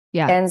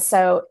 And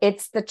so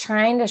it's the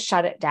trying to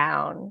shut it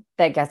down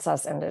that gets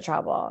us into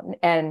trouble,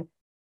 and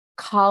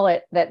call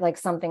it that like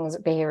something's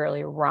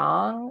behaviorally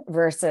wrong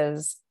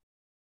versus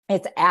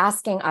it's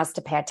asking us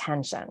to pay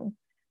attention.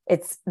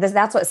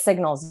 That's what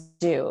signals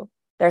do.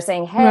 They're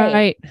saying,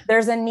 hey,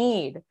 there's a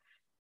need.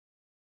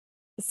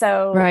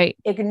 So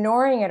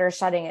ignoring it or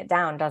shutting it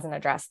down doesn't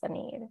address the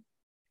need.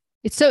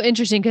 It's so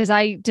interesting because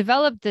I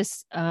developed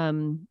this,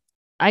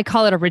 I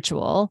call it a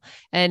ritual,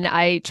 and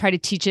I try to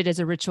teach it as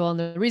a ritual. And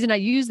the reason I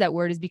use that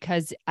word is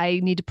because I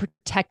need to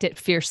protect it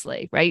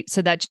fiercely. Right.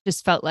 So that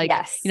just felt like,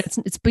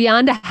 it's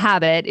beyond a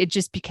habit. It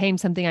just became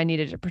something I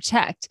needed to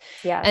protect.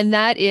 And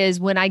that is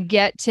when I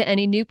get to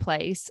any new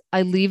place,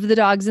 I leave the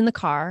dogs in the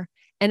car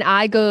and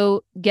I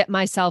go get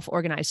myself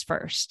organized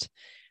first.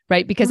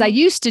 Right. Because I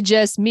used to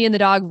just me and the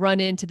dog run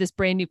into this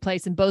brand new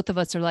place and both of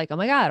us are like, oh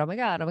my God, oh my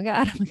God, oh my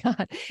God, oh my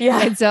God.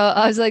 Yeah. And so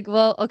I was like,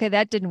 well, okay,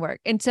 that didn't work.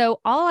 And so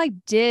I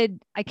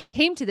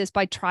came to this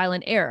by trial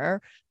and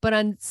error, but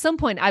on some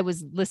point I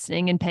was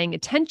listening and paying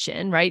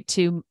attention, right,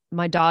 to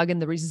my dog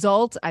and the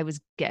results I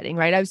was getting,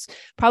 right. I was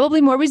probably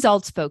more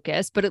results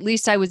focused, but at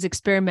least I was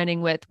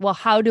experimenting with, well,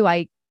 how do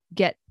I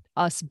get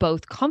us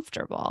both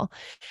comfortable?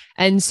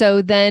 And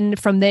so then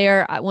from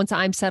there, once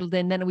I'm settled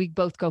in, then we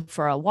both go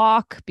for a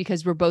walk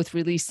because we're both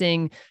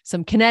releasing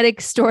some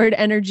kinetic stored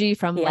energy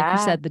from, like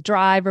you said, the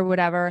drive or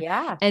whatever.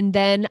 Yeah. And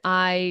then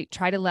I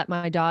try to let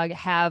my dog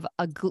have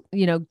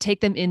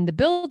take them in the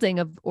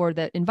building or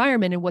the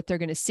environment and what they're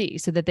going to see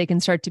so that they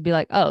can start to be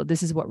like, oh,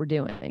 this is what we're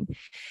doing.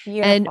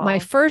 Beautiful. And my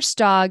first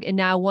dog and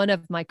now one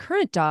of my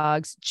current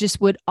dogs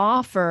just would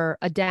offer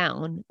a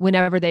down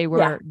whenever they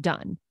were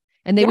done.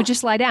 And they would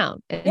just lie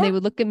down and they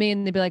would look at me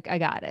and they'd be like, I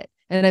got it.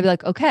 And I'd be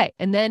like, okay.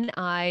 And then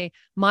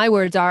my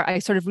words are, I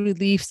sort of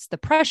release the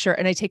pressure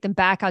and I take them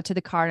back out to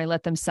the car and I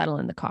let them settle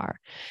in the car.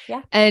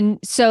 Yeah. And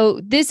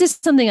so this is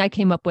something I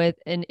came up with,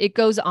 and it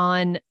goes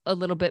on a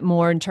little bit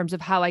more in terms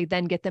of how I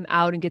then get them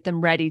out and get them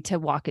ready to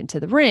walk into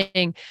the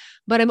ring.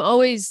 But I'm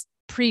always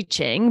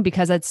preaching,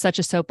 because that's such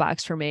a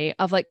soapbox for me,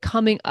 of like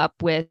coming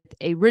up with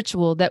a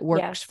ritual that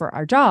works for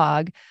our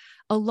dog,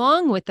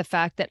 along with the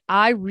fact that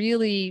I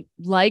really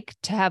like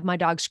to have my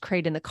dogs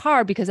crate in the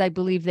car because I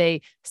believe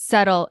they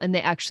settle and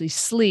they actually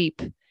sleep,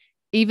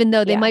 even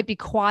though they might be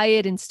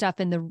quiet and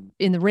stuff in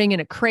the ring in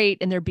a crate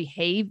and they're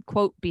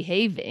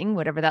behaving,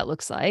 whatever that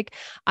looks like.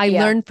 I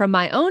learned from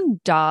my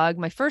own dog.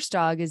 My first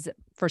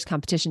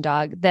competition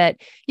dog, that,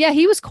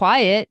 he was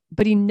quiet,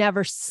 but he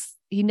never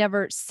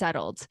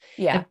settled.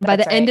 Yeah. By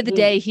the end of the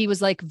day, he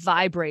was like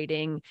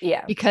vibrating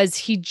because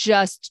he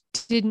just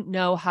didn't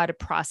know how to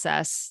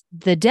process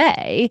the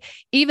day,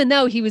 even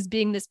though he was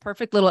being this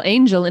perfect little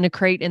angel in a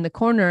crate in the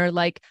corner.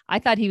 Like, I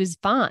thought he was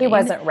fine. He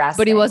wasn't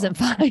resting, but he wasn't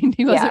fine.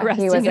 He wasn't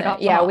resting at all.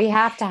 Yeah. We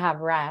have to have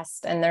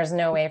rest, and there's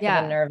no way for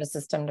the nervous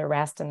system to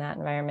rest in that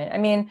environment. I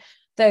mean,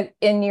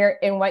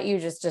 in what you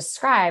just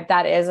described,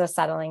 that is a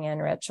settling in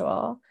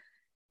ritual.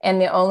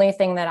 And the only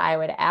thing that I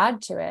would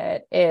add to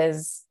it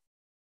is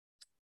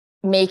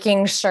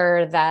making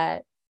sure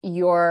that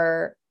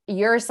you're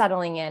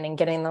settling in and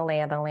getting the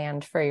lay of the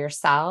land for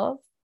yourself.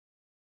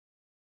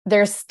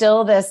 There's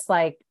still this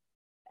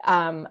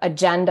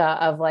agenda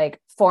of like,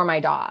 for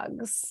my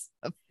dogs.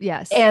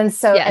 Yes. And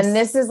so, and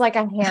this is like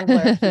a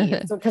handler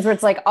piece, because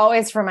it's like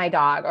always for my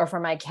dog or for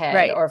my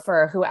kid or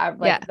for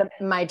whoever,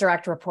 my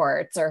direct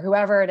reports or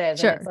whoever it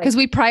is. Sure. Because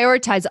we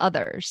prioritize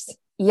others.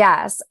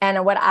 Yes.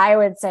 And what I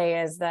would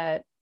say is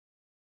that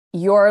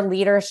your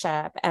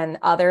leadership and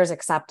others'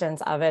 acceptance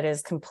of it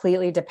is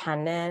completely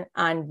dependent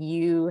on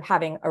you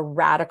having a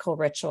radical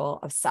ritual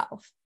of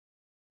self.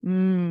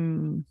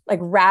 Like,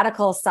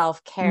 radical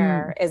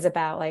self-care is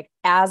about, like,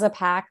 as a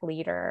pack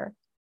leader,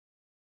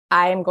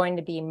 I am going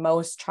to be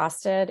most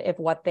trusted if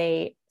what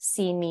they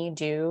see me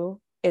do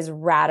is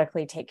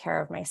radically take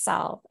care of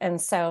myself.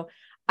 And so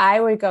I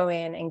would go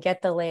in and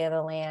get the lay of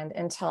the land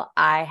until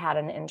I had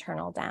an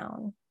internal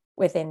down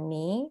within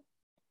me.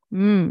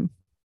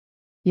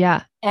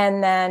 Yeah.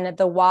 And then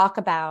the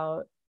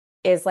walkabout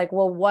is like,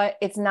 well,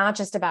 it's not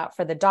just about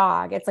for the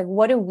dog. It's like,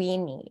 what do we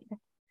need?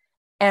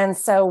 And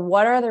so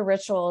what are the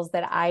rituals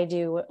that I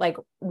do? Like,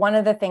 one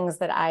of the things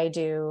that I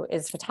do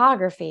is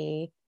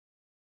photography,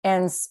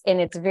 and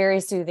it's very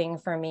soothing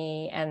for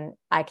me. And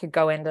I could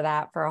go into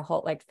that for a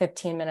whole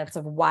 15 minutes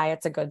of why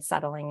it's a good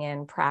settling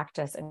in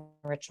practice and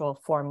ritual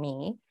for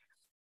me,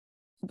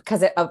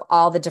 because of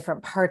all the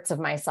different parts of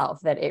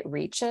myself that it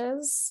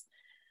reaches.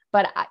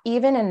 But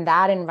even in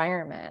that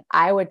environment,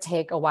 I would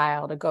take a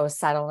while to go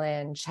settle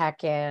in,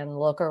 check in,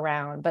 look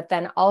around, but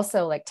then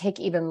also take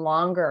even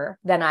longer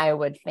than I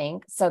would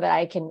think, so that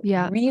I can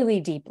really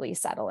deeply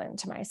settle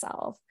into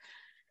myself,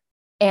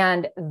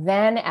 and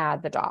then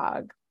add the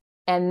dog,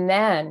 and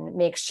then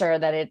make sure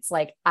that it's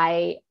like,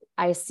 I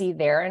see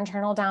their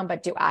internal down,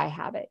 but do I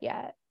have it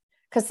yet?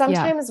 Because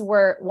sometimes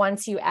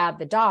once you add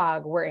the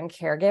dog, we're in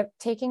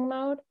taking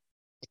mode.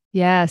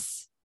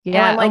 Yes.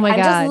 Yeah. And I'm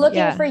just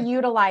looking for you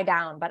to lie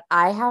down, but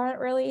I haven't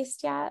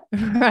released yet.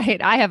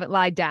 Right. I haven't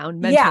lied down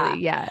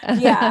mentally. Yeah.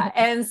 Yeah.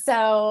 And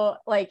so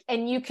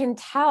and you can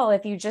tell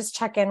if you just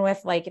check in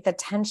with the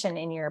tension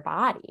in your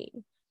body,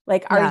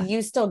 are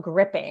you still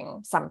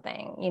gripping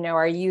something?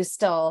 Are you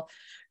still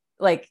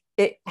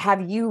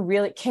can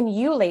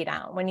you lay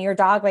down when your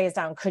dog lays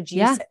down? Could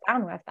you sit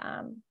down with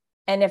them?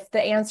 And if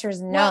the answer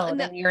is no,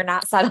 then you're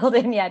not settled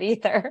in yet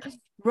either.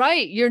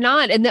 Right. You're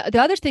not. And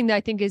the other thing that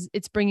I think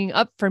it's bringing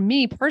up for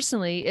me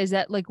personally is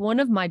that one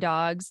of my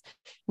dogs,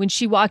 when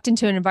she walked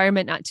into an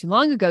environment not too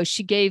long ago,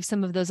 she gave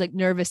some of those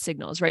nervous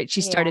signals, right?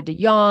 She started to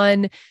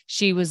yawn.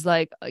 She was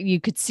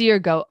you could see her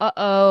go,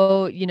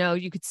 uh-oh,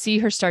 you could see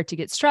her start to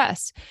get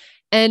stressed.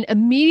 And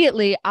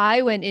immediately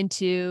I went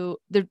into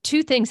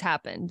two things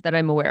happened that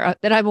I'm aware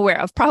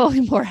of,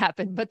 probably more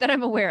happened, but that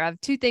I'm aware of.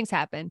 Two things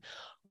happened.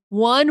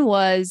 One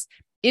was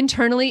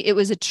internally, it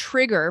was a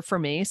trigger for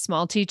me,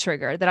 small T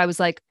trigger, that I was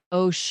like,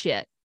 oh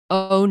shit.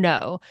 Oh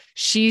no,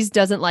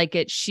 doesn't like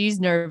it. She's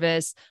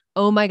nervous.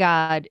 Oh my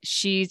God.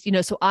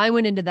 So I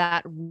went into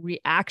that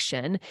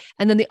reaction.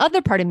 And then the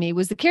other part of me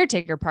was the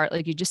caretaker part.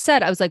 Like you just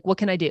said, I was like, what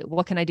can I do?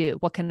 What can I do?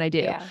 What can I do?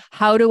 Yeah.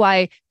 How do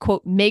I,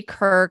 quote, make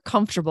her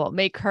comfortable,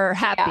 make her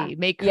happy,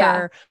 make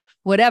her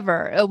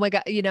whatever. Oh my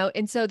God.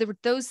 And so there were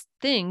those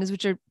things,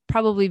 which are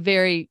probably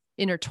very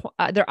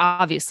intertwined. They're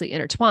obviously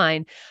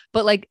intertwined,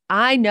 but like,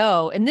 I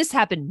know, and this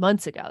happened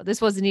months ago.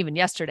 This wasn't even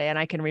yesterday. And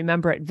I can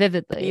remember it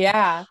vividly.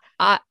 Yeah.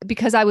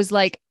 Because I was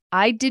like,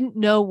 I didn't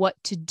know what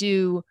to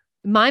do.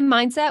 My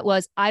mindset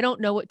was, I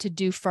don't know what to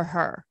do for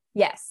her.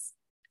 Yes.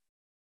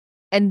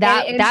 And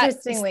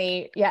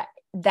interestingly,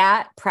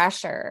 that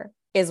pressure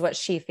is what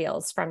she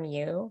feels from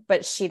you,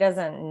 but she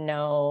doesn't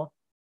know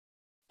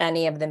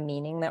any of the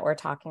meaning that we're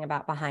talking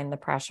about behind the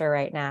pressure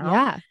right now.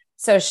 Yeah.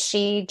 So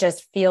she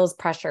just feels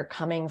pressure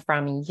coming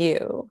from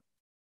you,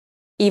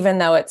 even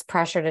though it's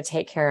pressure to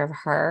take care of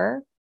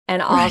her.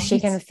 And all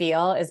she can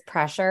feel is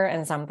pressure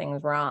and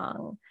something's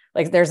wrong.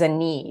 Like there's a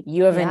need,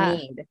 you have a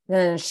need. And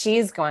then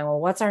she's going,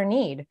 well, what's our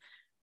need?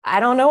 I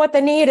don't know what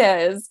the need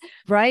is.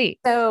 Right.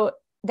 So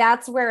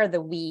that's where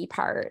the we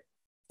part.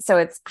 So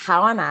it's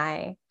how am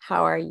I?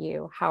 How are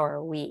you? How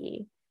are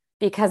we?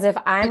 Because if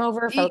I'm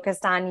over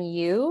focused on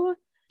you,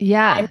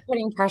 I'm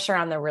putting pressure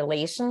on the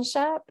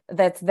relationship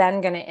that's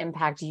then going to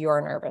impact your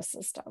nervous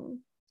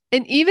system.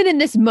 And even in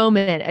this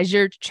moment, as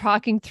you're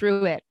talking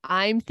through it,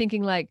 I'm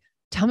thinking like,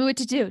 tell me what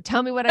to do.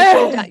 Tell me what I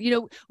should have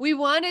done. We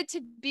want it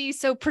to be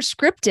so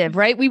prescriptive,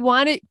 right? We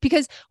want it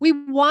because we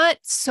want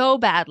so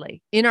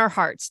badly in our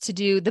hearts to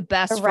do the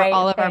best for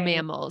all of our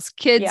mammals,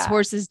 kids,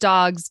 horses,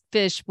 dogs,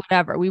 fish,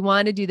 whatever. We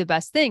want to do the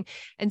best thing.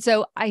 And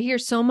so I hear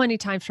so many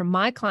times from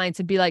my clients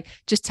and be like,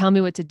 just tell me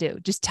what to do.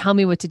 Just tell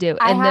me what to do.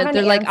 And then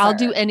they're like, I'll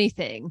do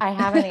anything. I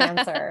have an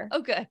answer.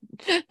 Oh, good.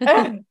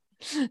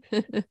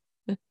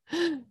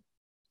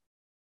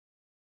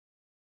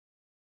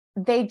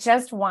 They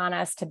just want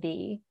us to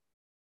be.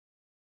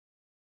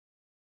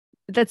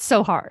 That's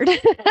so hard.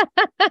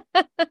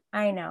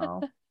 I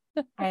know.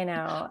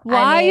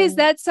 Why is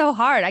that so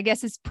hard? I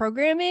guess it's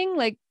programming.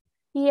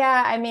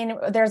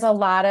 There's a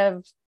lot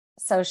of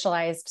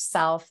socialized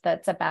self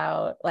that's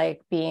about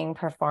like being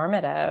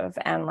performative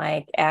and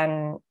like,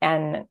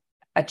 and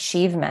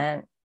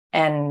achievement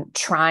and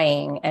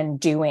trying and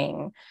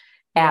doing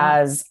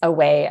as a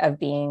way of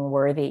being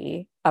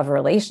worthy of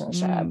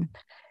relationship.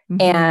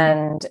 Mm-hmm.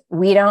 And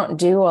we don't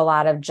do a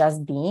lot of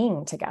just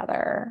being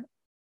together.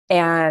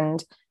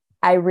 And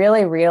I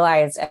really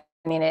realized,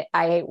 when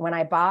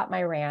I bought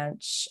my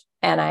ranch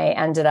and I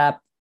ended up,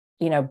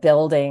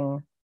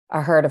 building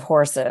a herd of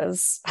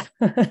horses,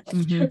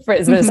 for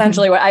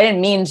essentially what I didn't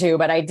mean to,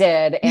 but I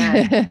did.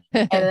 And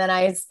then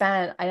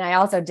I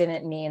also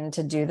didn't mean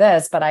to do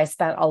this, but I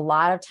spent a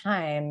lot of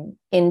time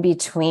in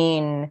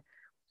between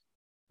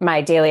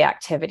my daily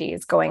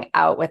activities going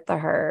out with the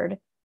herd.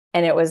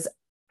 And it was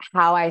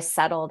how I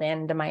settled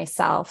into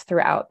myself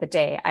throughout the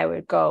day. I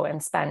would go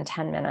and spend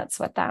 10 minutes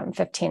with them,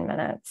 15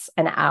 minutes,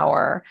 an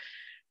hour,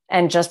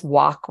 and just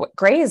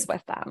graze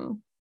with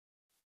them.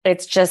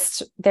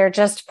 They're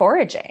just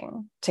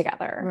foraging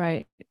together.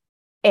 Right.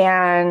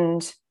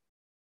 And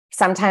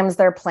sometimes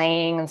they're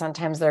playing and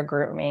sometimes they're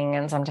grooming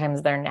and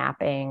sometimes they're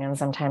napping and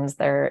sometimes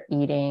they're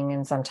eating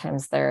and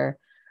sometimes they're,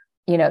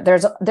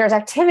 there's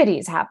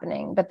activities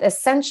happening, but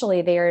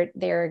essentially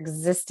they're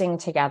existing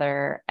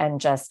together and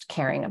just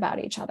caring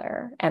about each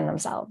other and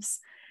themselves.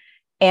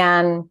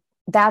 And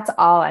that's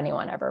all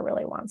anyone ever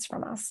really wants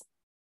from us.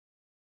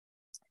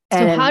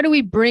 So how do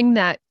we bring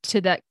that to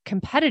that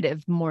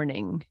competitive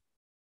morning?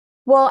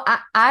 Well,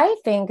 I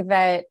think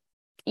that,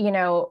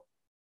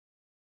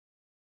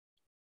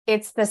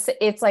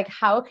 it's like,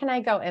 how can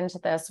I go into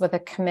this with a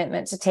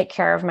commitment to take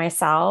care of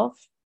myself?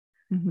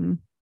 Mm-hmm.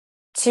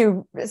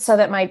 So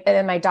that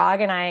my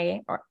dog and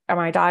I, or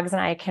my dogs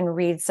and I, can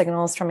read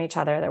signals from each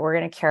other that we're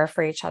going to care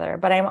for each other.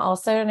 But I'm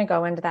also going to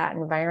go into that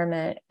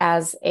environment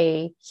as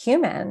a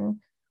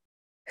human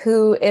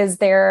who is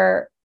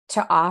there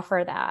to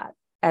offer that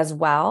as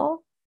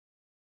well.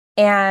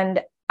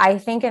 And I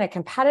think in a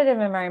competitive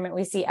environment,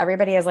 we see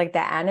everybody as like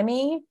the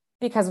enemy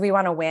because we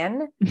want to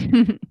win.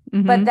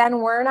 Mm-hmm. But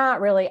then we're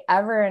not really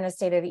ever in a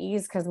state of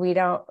ease because we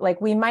don't,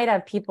 like, we might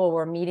have people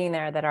we're meeting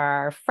there that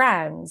are our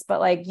friends, but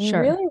like, you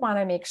really want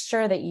to make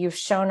sure that you've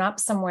shown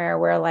up somewhere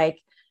where like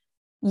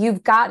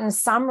you've had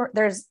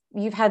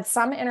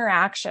some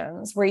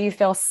interactions where you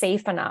feel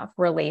safe enough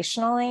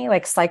relationally,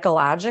 like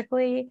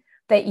psychologically,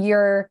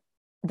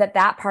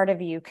 that part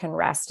of you can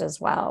rest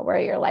as well, where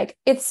you're like,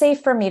 it's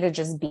safe for me to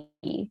just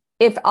be.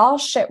 If all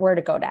shit were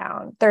to go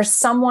down, there's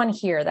someone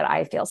here that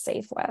I feel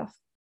safe with.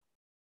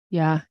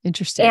 Yeah.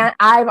 Interesting. And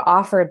I've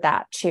offered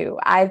that too.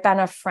 I've been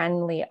a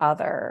friendly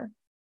other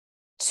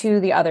to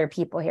the other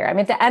people here.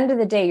 At the end of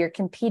the day, you're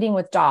competing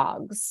with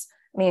dogs.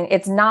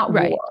 It's not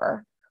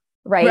war,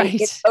 right?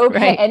 It's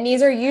okay. Right. And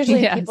these are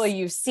usually people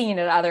you've seen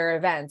at other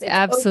events. It's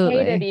absolutely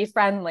okay to be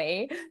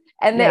friendly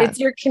and that it's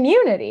your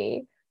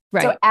community.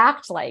 Right. So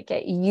act like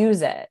it,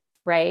 use it.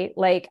 right?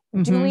 Like,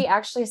 do Mm-hmm. we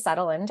actually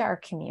settle into our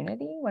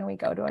community when we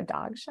go to a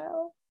dog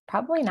show?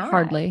 Probably not.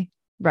 Hardly.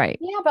 Right.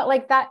 Yeah, but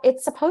like that,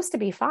 it's supposed to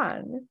be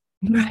fun.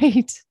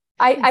 Right.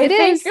 I It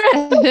think is. it's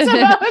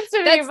supposed to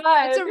be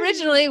That's fun.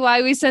 originally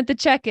why we sent the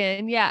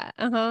check-in. Yeah.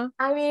 Uh-huh.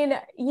 I mean,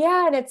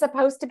 yeah, and it's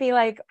supposed to be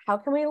like, how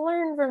can we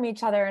learn from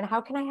each other and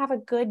how can I have a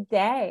good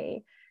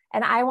day?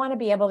 And I want to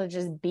be able to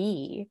just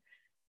be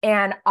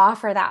and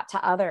offer that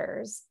to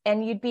others.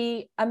 And you'd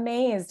be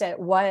amazed at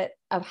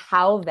of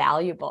how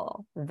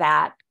valuable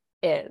that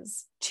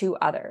is to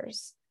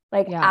others.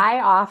 Like, Yeah.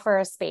 I offer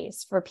a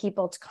space for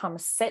people to come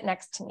sit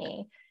next to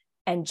me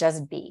and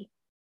just be.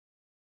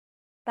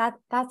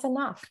 That's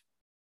enough.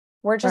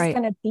 We're just Right.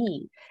 going to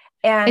be.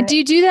 And And do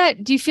you do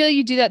that? Do you feel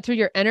you do that through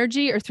your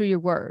energy or through your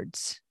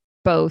words?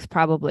 Both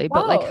probably,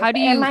 but like, both how do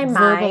in you my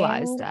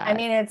verbalize mind. I that?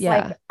 mean, it's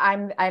like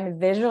Yeah. I'm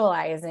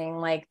visualizing,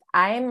 like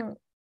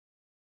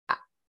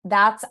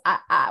that's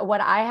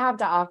what I have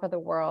to offer the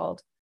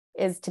world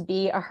is to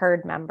be a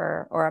herd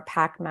member or a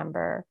pack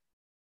member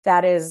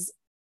that is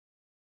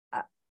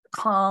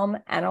calm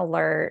and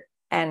alert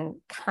and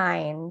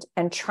kind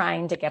and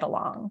trying to get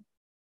along.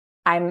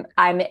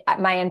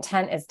 My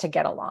intent is to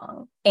get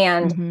along,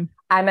 and Mm-hmm.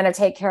 I'm going to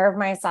take care of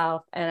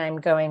myself, and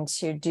I'm going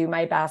to do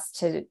my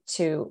best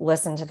to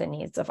listen to the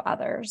needs of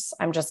others.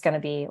 I'm just going to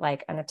be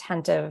like an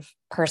attentive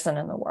person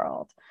in the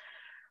world.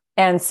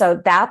 And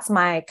so that's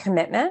my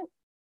commitment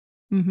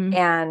Mm-hmm.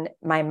 and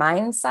my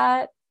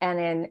mindset.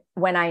 And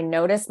when I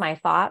notice my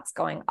thoughts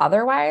going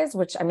otherwise,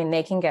 which, I mean,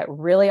 they can get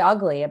really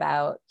ugly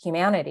about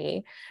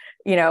humanity,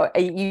 you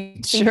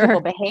see people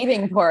Sure.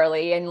 behaving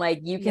poorly and like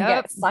you can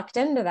Yep. get sucked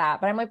into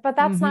that. But I'm like, but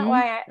that's not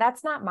Mm-hmm.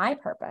 that's not my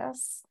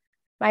purpose.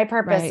 My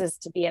purpose Right. is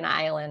to be an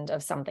island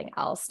of something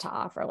else to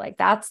offer. Like,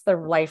 that's the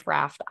life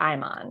raft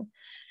I'm on.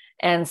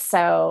 And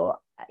so,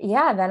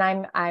 yeah,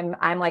 then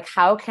I'm like,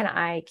 how can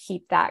I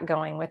keep that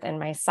going within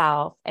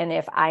myself? And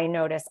if I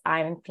notice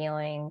I'm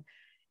feeling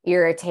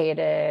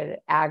irritated,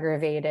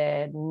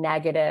 aggravated,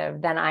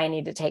 negative, then I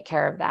need to take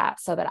care of that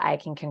so that I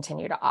can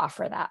continue to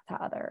offer that to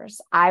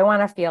others. I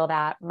want to feel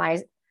that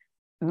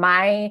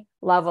my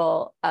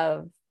level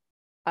of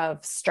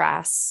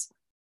stress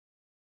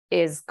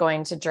is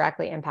going to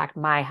directly impact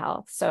my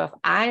health. So if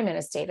I'm in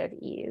a state of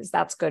ease,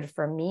 that's good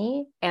for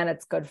me and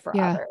it's good for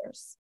Yeah.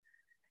 others.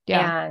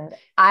 Yeah. And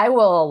I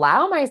will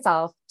allow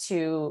myself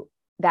to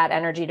that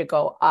energy to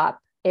go up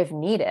if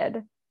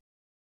needed,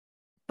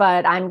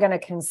 but I'm going to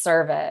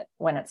conserve it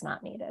when it's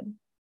not needed.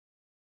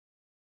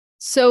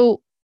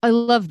 So I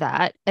love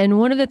that. And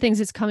one of the things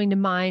that's coming to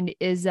mind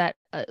is that,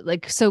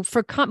 so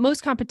for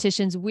most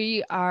competitions,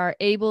 we are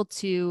able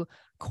to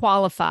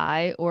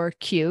qualify or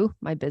queue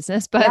my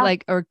business, but Yeah.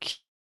 or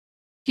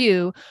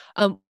queue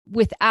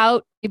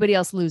without anybody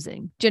else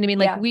losing. Do you know what I mean?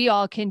 Like, Yeah. we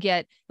all can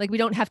get, like, we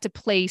don't have to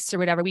place or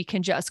whatever. We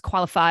can just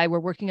qualify. We're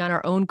working on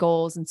our own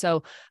goals. And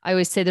so I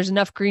always say there's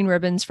enough green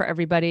ribbons for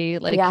everybody.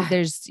 Like, Yeah.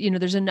 there's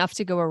enough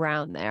to go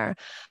around there.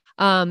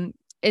 And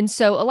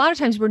so a lot of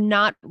times we're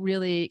not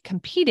really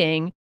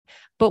competing,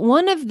 but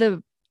one of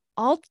the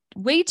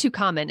way too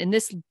common, and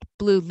this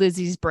blew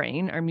Lizzie's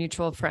brain, our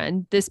mutual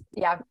friend, this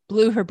Yeah.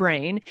 blew her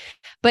brain.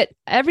 But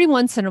every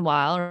once in a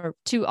while, or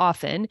too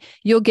often,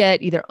 you'll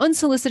get either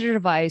unsolicited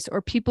advice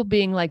or people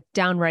being like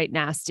downright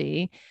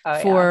nasty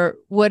for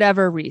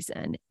whatever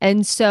reason.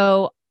 And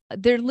so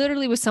there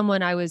literally was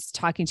someone I was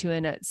talking to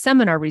in a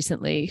seminar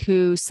recently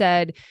who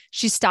said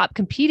she stopped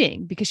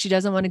competing because she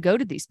doesn't want to go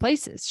to these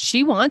places.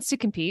 She wants to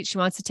compete. She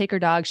wants to take her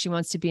dog. She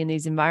wants to be in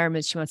these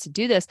environments. She wants to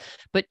do this,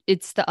 but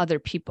it's the other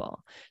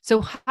people.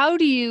 So how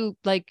do you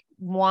like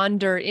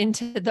wander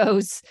into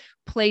those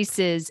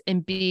places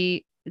and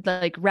be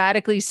like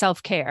radically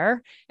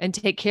self-care and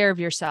take care of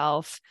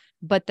yourself,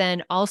 but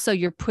then also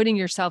you're putting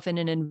yourself in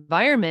an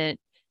environment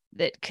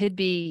that could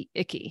be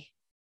icky?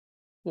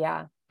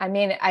 Yeah. I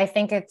mean, I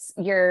think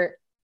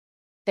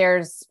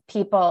there's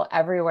people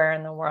everywhere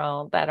in the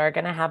world that are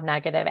going to have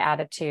negative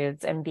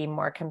attitudes and be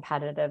more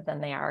competitive than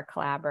they are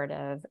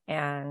collaborative.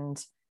 And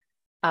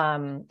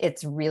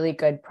it's really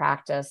good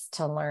practice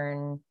to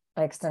learn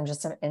like some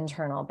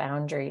internal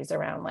boundaries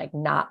around like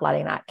not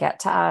letting that get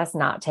to us,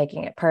 not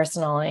taking it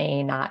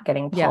personally, not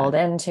getting pulled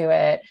into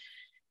it.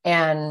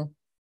 And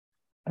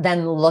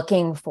then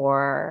looking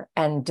for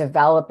and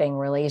developing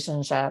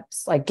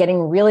relationships, like getting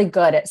really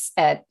good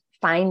at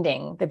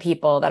finding the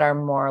people that are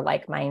more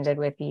like-minded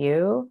with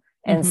you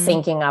and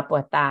syncing up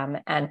with them.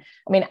 And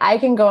I mean, I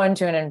can go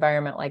into an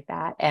environment like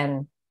that.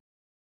 And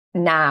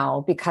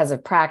now, because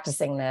of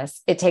practicing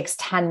this, it takes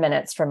 10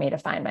 minutes for me to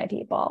find my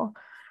people.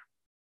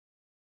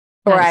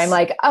 Nice. Or I'm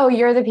like, oh,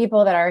 you're the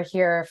people that are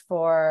here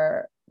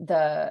to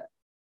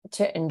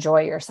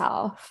enjoy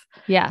yourself.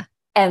 Yeah.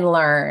 And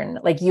learn,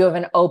 like you have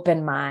an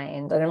open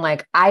mind. And I'm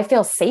like, I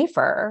feel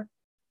safer.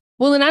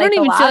 Well, and I don't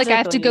even feel like I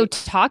have to go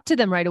talk to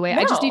them right away. No.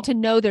 I just need to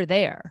know they're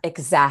there.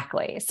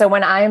 Exactly. So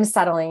when I'm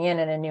settling in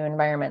a new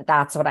environment,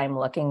 that's what I'm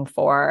looking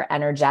for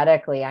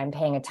energetically. I'm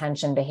paying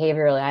attention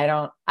behaviorally.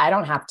 I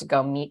don't have to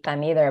go meet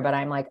them either, but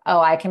I'm like,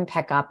 oh, I can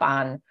pick up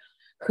on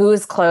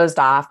who's closed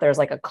off. There's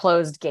like a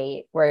closed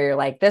gate where you're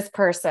like, this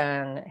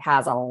person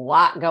has a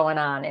lot going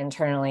on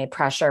internally,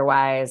 pressure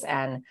wise.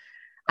 And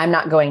I'm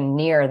not going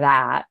near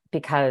that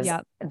because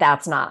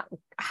that's not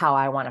how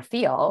I want to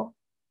feel.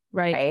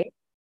 Right.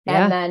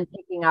 Yeah. And then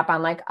picking up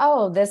on like,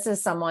 oh, this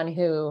is someone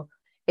who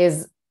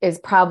is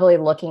probably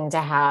looking to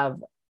have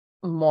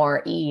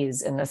more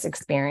ease in this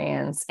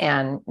experience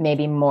and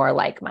maybe more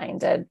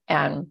like-minded.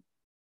 And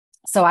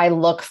so I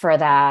look for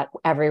that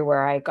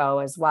everywhere I go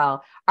as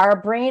well.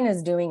 Our brain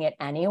is doing it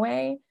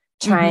anyway,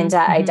 trying to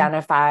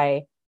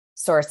identify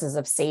sources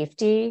of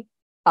safety,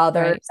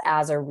 others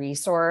as a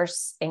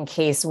resource in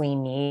case we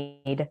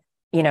need,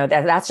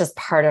 that's just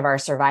part of our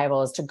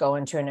survival, is to go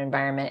into an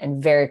environment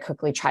and very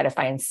quickly try to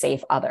find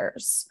safe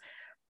others.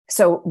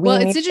 So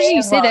it's interesting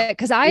you say that,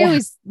 because I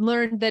always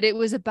learned that it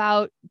was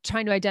about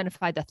trying to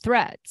identify the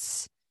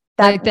threats,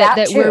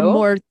 that we're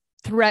more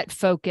threat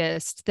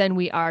focused than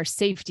we are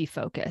safety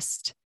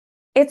focused.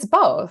 It's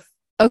both.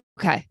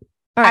 Okay.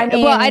 All right.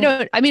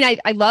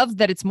 I love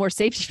that it's more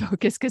safety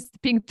focused, because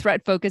being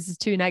threat focused is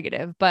too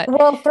negative, but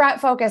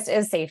threat focused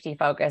is safety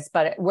focused,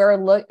 but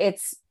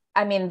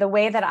the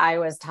way that I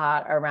was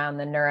taught around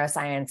the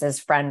neuroscience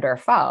is friend or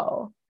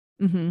foe.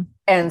 Mm-hmm.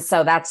 And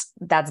so that's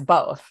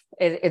both.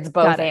 It's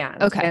both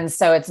and. Okay. And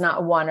so it's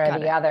not one or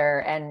the other.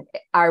 And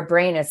our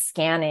brain is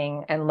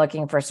scanning and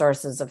looking for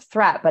sources of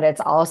threat, but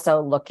it's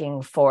also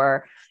looking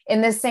for,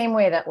 in the same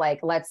way that, like,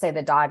 let's say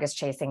the dog is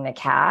chasing the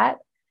cat,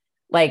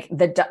 like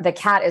the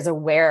cat is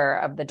aware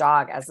of the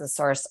dog as the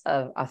source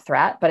of a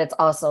threat, but it's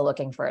also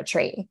looking for a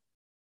tree.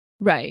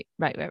 Right.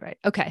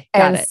 Okay.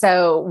 Got it.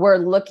 So we're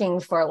looking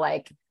for,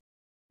 like,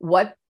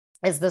 what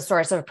is the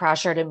source of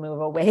pressure to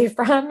move away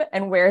from,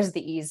 and where's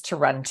the ease to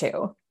run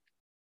to?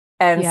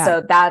 And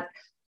so that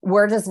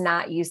we're just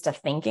not used to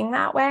thinking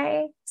that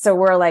way. So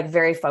we're like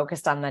very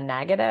focused on the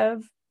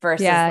negative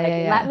versus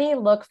let me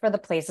look for the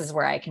places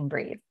where I can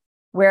breathe.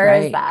 Where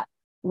is that?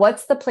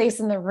 What's the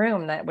place in the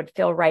room that would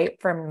feel right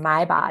for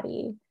my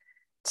body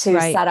to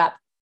set up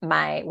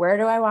where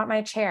do I want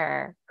my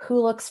chair?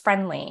 Who looks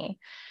friendly?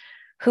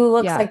 Who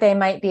looks like they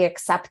might be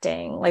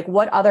accepting? Like,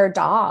 what other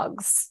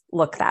dogs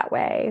look that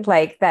way?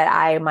 Like, that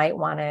I might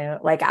want to,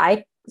 like,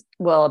 I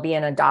will be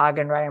in a dog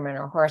environment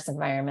or horse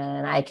environment,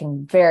 and I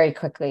can very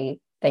quickly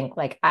think,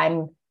 like,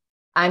 I'm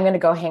going to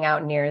go hang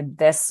out near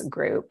this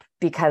group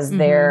because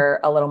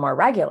they're a little more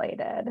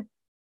regulated.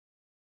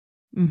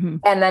 Mm-hmm.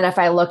 And then if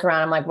I look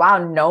around, I'm like, wow,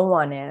 no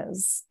one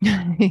is.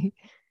 What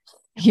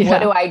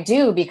do I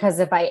do? Because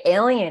if I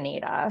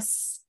alienate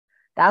us,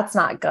 that's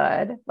not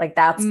good. Like,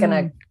 that's going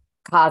to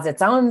cause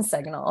its own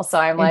signal. So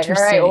I'm like, all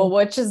right, well,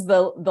 which is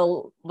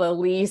the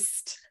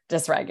least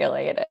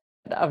dysregulated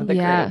of the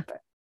group?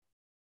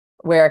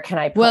 Where can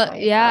I put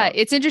myself?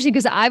 It's interesting,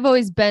 because I've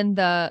always been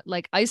the,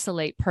 like,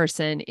 isolate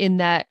person, in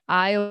that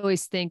I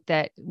always think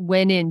that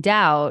when in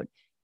doubt,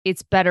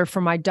 it's better for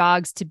my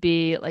dogs to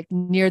be, like,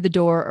 near the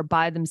door or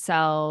by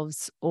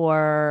themselves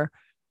or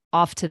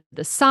off to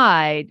the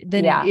side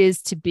than it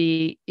is to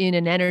be in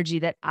an energy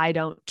that I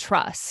don't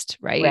trust.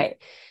 Right. But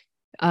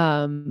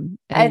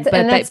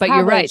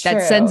you're right. True.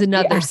 That sends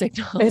another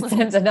signal. It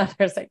sends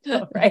another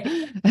signal. Right.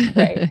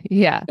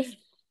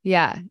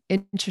 Yeah.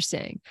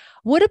 Interesting.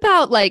 What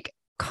about, like,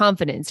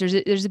 confidence?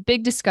 There's a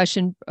big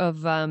discussion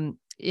of,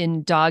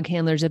 in dog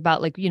handlers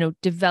about, like,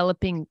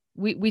 developing,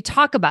 we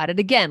talk about it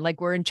again, like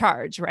we're in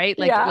charge, right?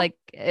 Like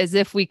as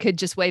if we could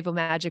just wave a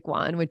magic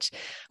wand, which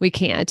we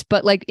can't,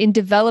 but, like, in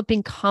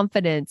developing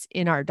confidence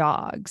in our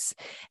dogs.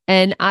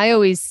 And I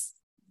always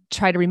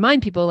try to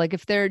remind people, like,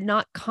 if they're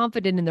not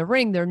confident in the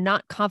ring, they're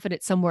not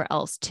confident somewhere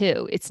else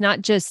too. It's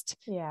not just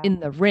in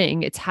the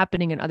ring, it's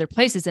happening in other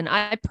places. And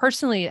I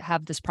personally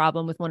have this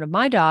problem with one of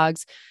my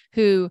dogs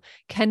who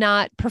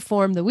cannot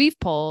perform the weave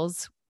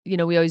pulls. We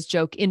always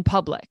joke, in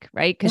public,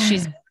 right? Because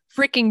she's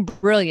freaking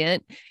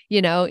brilliant,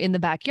 in the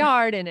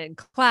backyard and in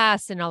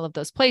class and all of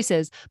those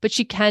places, but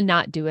she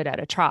cannot do it at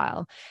a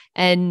trial.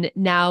 And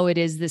now it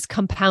is this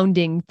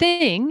compounding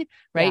thing,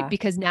 right?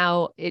 Because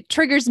now it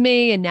triggers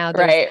me, and now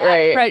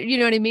there's you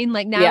know what I mean?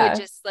 Like, now it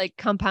just, like,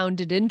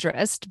 compounded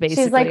interest,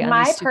 basically. She's like,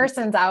 my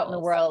person's out in the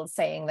world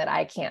saying that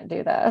I can't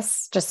do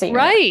this, just so you know.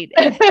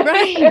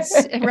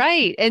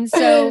 Right. And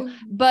so,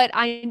 but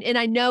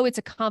I know it's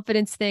a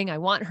confidence thing. I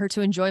want her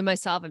to enjoy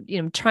myself.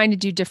 I'm trying to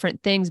do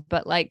different things,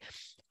 but, like,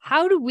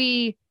 how do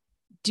we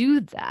do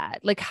that?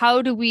 Like,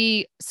 how do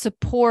we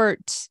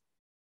support?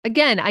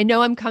 Again, I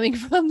know I'm coming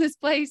from this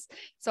place,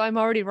 so I'm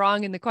already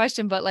wrong in the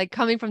question, but, like,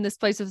 coming from this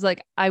place of,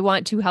 like, I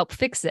want to help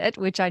fix it,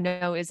 which I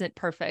know isn't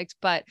perfect,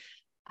 but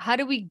how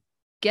do we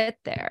get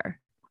there?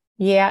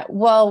 Yeah.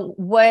 Well,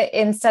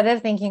 instead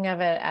of thinking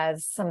of it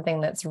as something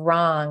that's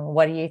wrong,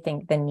 what do you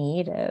think the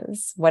need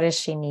is? What is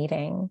she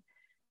needing?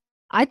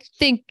 I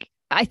think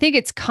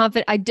it's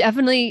confident. I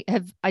definitely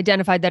have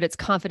identified that it's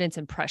confidence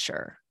and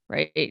pressure,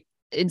 right?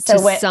 That's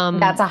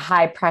a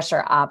high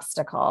pressure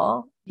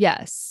obstacle.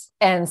 Yes.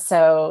 And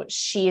so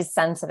she's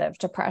sensitive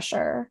to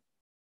pressure.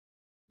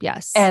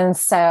 Yes. And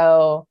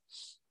so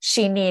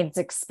she needs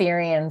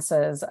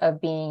experiences of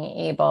being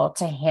able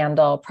to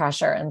handle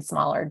pressure in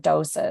smaller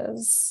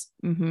doses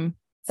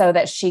so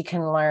that she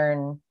can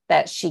learn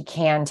that she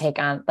can take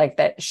on, like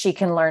that she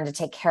can learn to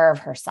take care of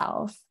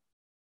herself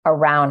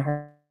around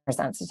her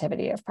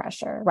sensitivity of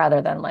pressure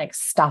rather than like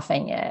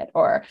stuffing it,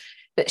 or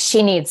that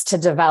she needs to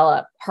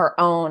develop her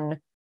own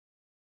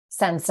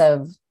sense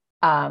of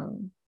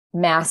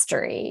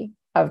mastery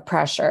of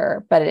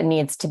pressure, but it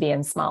needs to be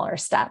in smaller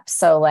steps.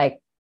 So like,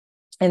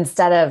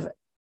 instead of,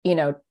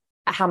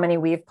 how many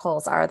weave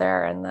pulls are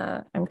there in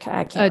the, I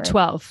can't remember.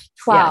 12.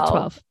 12. Yeah,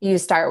 12. You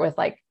start with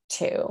like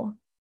 2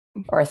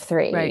 or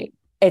 3. Right.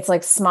 It's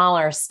like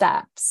smaller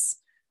steps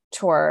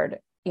toward,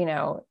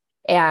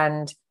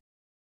 and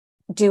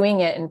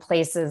doing it in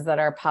places that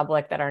are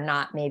public that are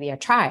not maybe a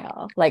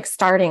trial, like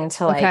starting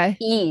to like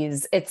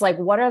ease. It's like,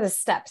 what are the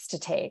steps to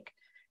take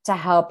to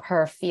help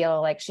her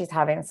feel like she's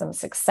having some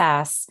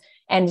success?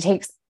 And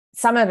takes,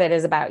 some of it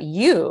is about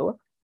you.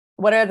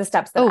 What are the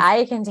steps that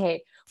I can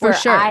take where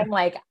I'm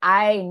like,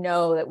 I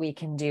know that we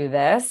can do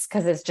this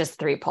because it's just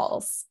 3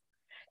 pulls.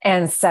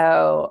 And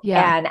so,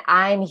 and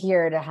I'm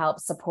here to help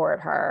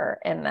support her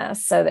in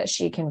this so that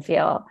she can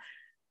feel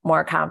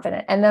more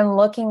confident. And then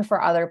looking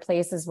for other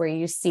places where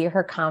you see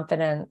her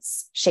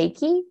confidence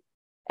shaky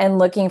and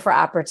looking for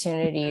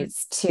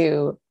opportunities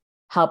to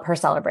help her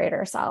celebrate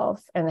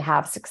herself and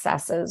have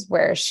successes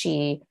where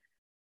she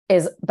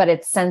is, but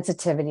it's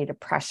sensitivity to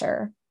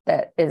pressure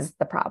that is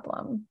the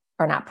problem,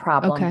 or not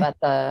problem, but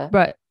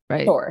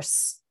the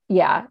source.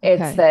 Yeah.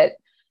 It's that,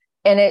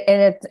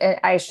 and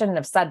I shouldn't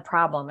have said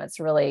problem. It's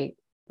really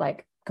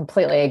like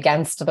completely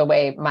against the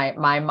way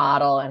my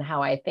model and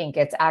how I think.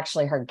 It's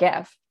actually her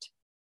gift,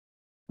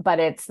 but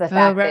it's the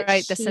fact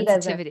that the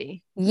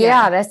sensitivity.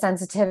 The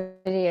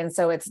sensitivity. And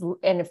so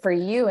and for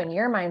you and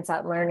your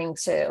mindset, learning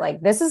to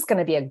like, this is going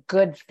to be a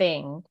good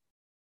thing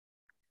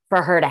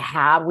for her to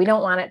have. We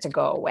don't want it to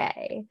go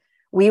away.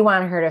 We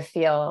want her to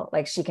feel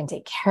like she can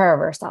take care of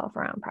herself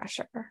around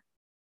pressure.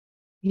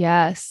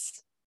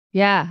 Yes.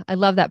 Yeah. I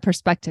love that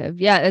perspective.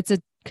 Yeah. It's a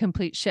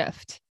complete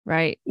shift,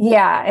 right?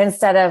 Yeah.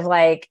 Instead of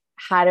like,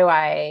 how do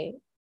I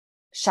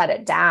shut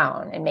it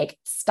down and make it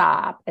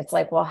stop? It's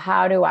like, well,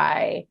 how do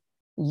I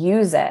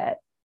use it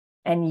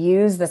and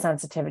use the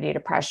sensitivity to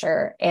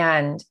pressure?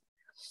 And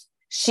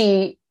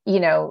she,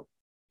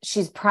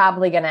 she's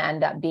probably going to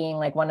end up being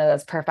like one of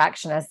those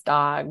perfectionist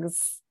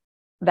dogs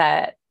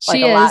that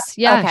she is.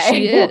 Yeah,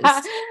 she is.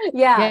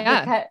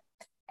 Yeah.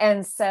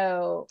 And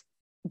so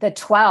the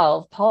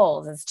 12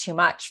 pulls is too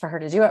much for her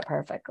to do it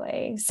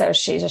perfectly. So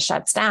she just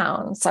shuts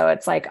down. So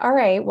it's like, all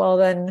right, well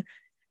then,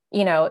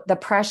 the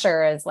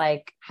pressure is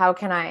like, how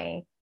can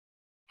I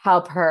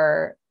help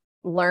her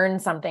learn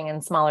something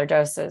in smaller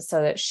doses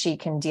so that she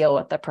can deal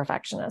with the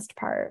perfectionist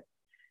part?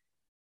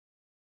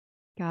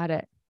 Got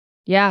it.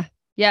 Yeah.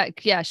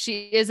 Yeah.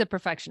 She is a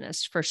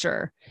perfectionist for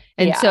sure.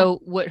 And so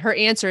what her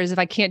answer is, if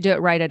I can't do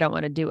it right, I don't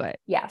want to do it.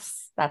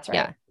 Yes, that's right.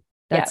 Yeah.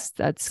 That's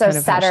so kind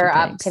of set her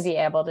up to be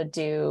able to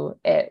do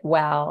it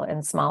well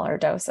in smaller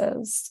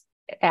doses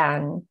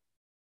and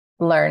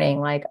learning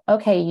like,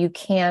 okay, you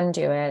can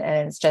do it.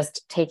 And it's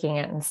just taking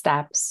it in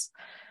steps.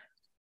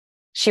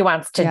 She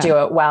wants to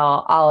do it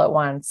well all at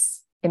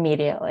once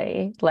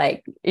immediately.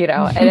 Like,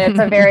 and it's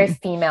a very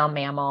female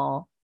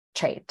mammal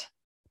trait.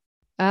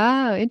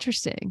 Oh,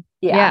 interesting.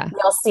 Yeah.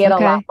 You'll see it a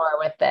lot more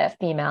with the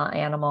female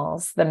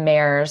animals, the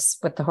mares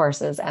with the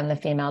horses and the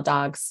female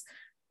dogs,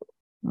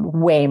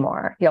 way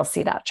more. You'll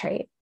see that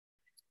trait.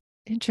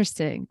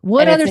 Interesting.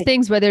 What other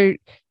things, whether,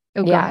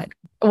 go ahead.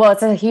 Well,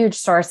 it's a huge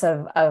source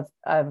of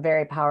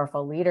very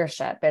powerful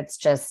leadership. It's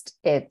just,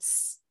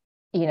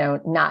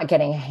 not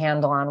getting a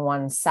handle on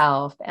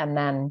oneself, and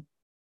then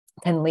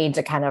can lead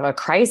to kind of a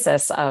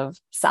crisis of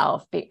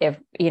self. If,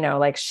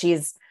 like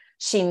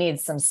she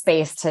needs some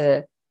space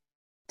to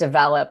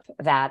develop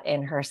that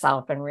in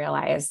herself and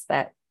realize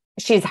that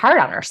she's hard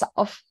on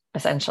herself,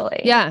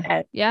 essentially.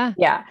 Yeah.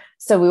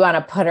 So we want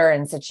to put her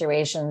in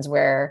situations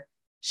where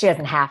she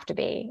doesn't have to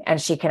be,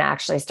 and she can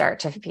actually start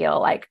to feel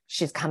like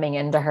she's coming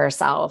into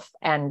herself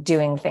and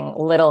doing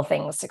little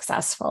things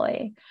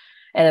successfully.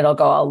 And it'll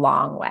go a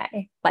long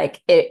way.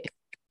 Like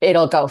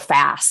it'll go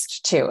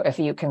fast too. If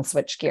you can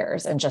switch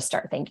gears and just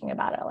start thinking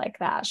about it like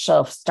that,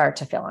 she'll start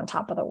to feel on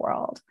top of the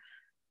world.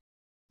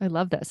 I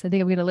love this. I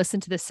think I'm going to listen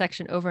to this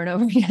section over and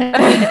over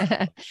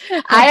again.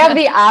 I have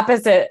the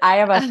opposite. I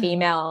have a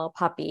female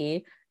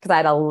puppy because I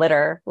had a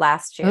litter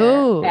last year.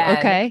 Oh,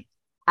 okay.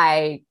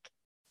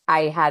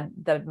 I had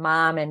the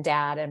mom and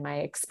dad, and my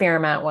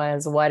experiment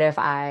was, what if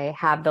I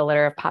have the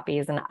litter of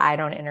puppies and I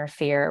don't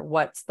interfere?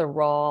 What's the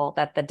role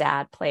that the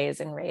dad plays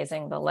in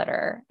raising the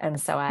litter? And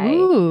so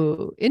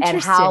interesting.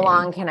 And how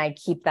long can I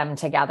keep them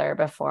together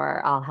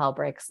before all hell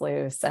breaks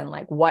loose? And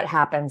like, what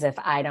happens if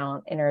I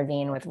don't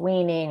intervene with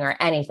weaning or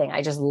anything?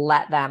 I just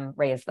let them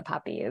raise the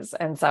puppies.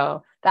 And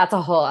so that's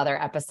a whole other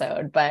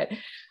episode, but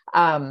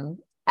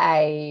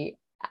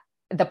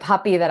the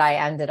puppy that I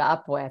ended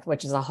up with,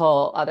 which is a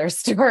whole other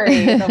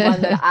story, the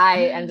one that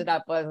I ended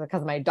up with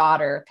because my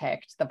daughter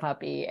picked the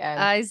puppy, and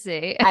I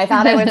see. I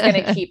thought I was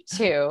going to keep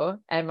two,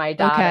 and my Okay.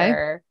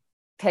 daughter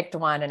picked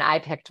one and I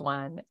picked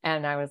one.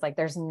 And I was like,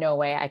 there's no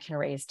way I can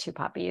raise two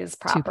puppies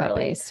Two properly.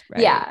 puppies,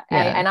 right? Yeah.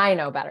 Yeah. And I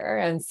know better.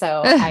 And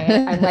so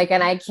I'm like,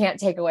 and I can't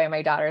take away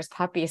my daughter's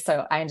puppy.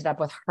 So I ended up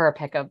with her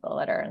pick of the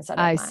litter instead of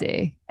I mine.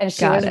 see. And she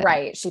Got was it.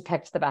 right. She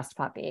picked the best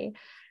puppy.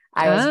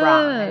 I was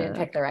wrong. I didn't Ah,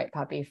 pick the right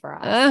puppy for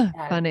us.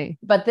 funny.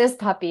 But this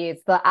puppy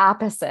is the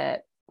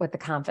opposite with the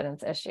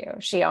confidence issue.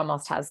 She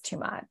almost has too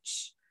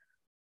much.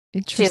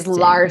 She's Interesting.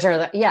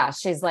 larger. Yeah.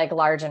 She's like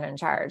large and in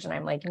charge. And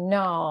I'm like,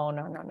 no.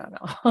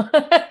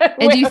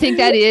 And do you think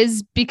that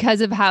is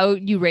because of how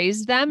you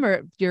raised them,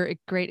 or your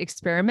great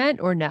experiment,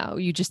 or no?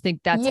 You just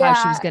think that's how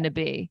she was going to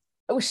be?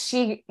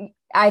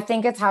 I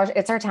think it's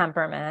her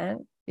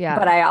temperament. Yeah.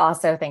 But I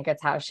also think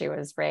it's how she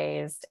was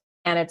raised,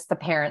 and it's the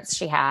parents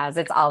she has.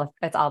 It's all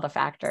the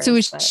factors. So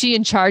is she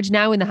in charge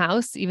now in the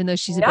house, even though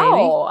she's a baby?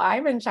 No,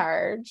 I'm in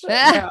charge.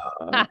 No.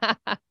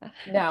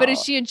 But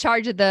is she in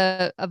charge of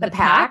the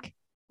pack?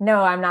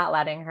 No, I'm not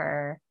letting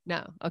her.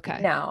 No.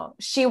 Okay. No,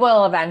 she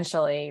will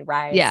eventually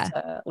rise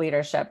to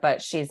leadership,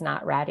 but she's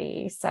not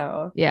ready.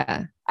 So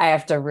yeah, I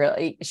have to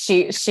really,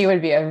 she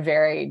would be a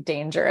very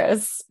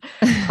dangerous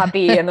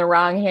puppy in the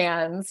wrong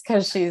hands.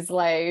 Cause she's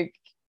like,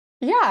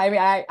 yeah, I mean,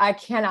 I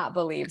cannot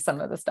believe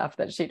some of the stuff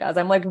that she does.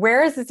 I'm like,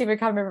 where is this even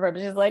coming from?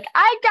 She's like,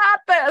 I got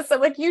this. I'm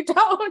like, you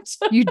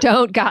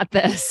don't got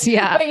this.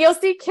 Yeah. But you'll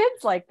see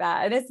kids like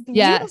that. And it's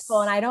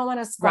beautiful. And I don't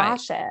want to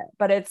squash it,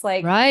 but it's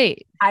like,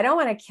 right. I don't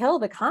want to kill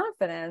the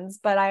confidence,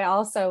 but I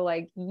also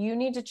like, you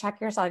need to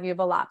check yourself. You have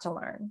a lot to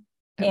learn.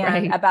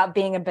 And about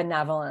being a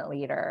benevolent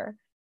leader.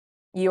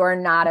 You are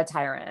not a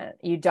tyrant.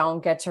 You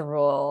don't get to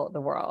rule the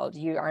world.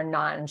 You are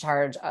not in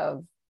charge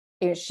of,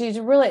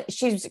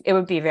 it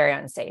would be very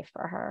unsafe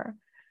for her.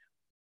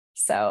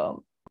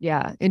 So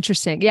yeah,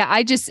 interesting. Yeah,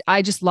 I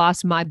just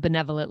lost my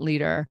benevolent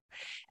leader,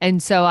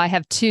 and so I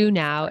have two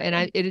now.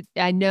 And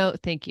I know,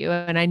 thank you,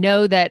 and I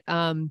know that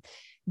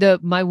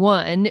my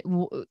one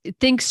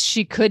thinks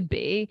she could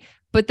be,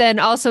 but then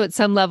also at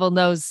some level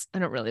knows I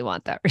don't really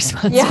want that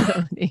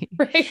responsibility.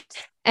 Yeah,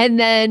 right. And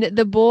then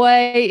the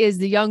boy is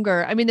the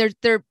younger. I mean,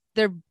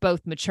 they're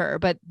both mature,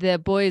 but the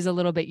boy is a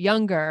little bit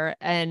younger,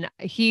 and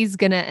he's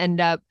gonna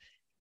end up.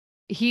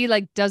 He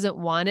like doesn't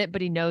want it,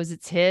 but he knows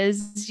it's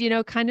his,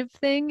 kind of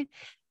thing.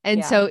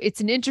 And so it's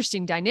an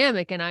interesting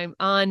dynamic, and I'm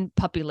on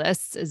puppy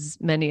lists, as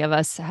many of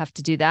us have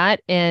to do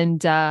that.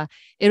 And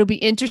it'll be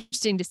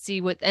interesting to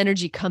see what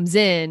energy comes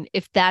in,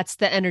 if that's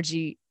the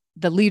energy,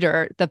 the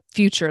leader, the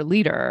future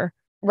leader.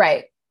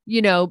 Right.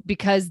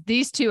 Because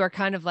these two are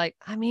kind of like,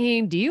 I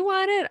mean, do you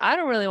want it? I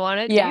don't really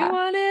want it. Yeah. Do you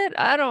want it?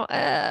 I don't.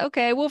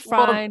 Okay, well,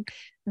 fine.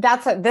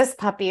 That's what this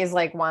puppy is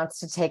like,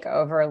 wants to take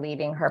over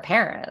leading her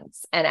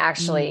parents. And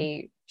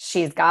actually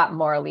she's got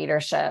more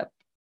leadership.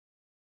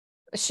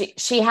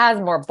 She has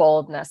more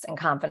boldness and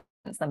confidence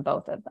than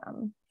both of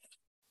them.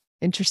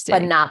 Interesting.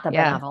 But not the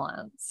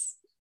benevolence.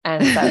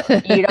 And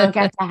so you don't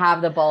get to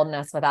have the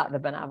boldness without the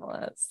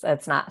benevolence.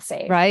 It's not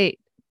safe. Right.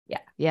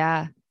 Yeah.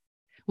 Yeah.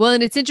 Well,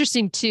 and it's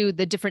interesting too,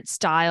 the different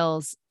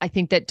styles I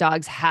think that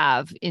dogs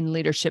have in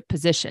leadership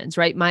positions,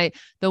 right?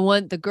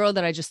 The girl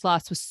that I just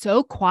lost was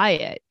so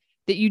quiet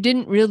that you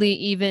didn't really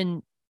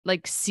even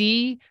like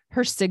see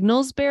her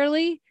signals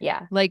barely.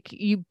 Yeah.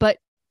 But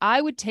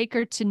I would take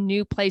her to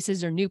new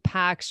places or new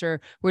packs,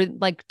 or where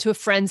like to a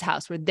friend's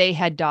house where they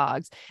had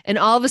dogs. And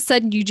all of a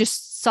sudden you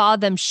just saw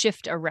them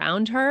shift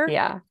around her.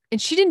 Yeah.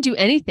 And she didn't do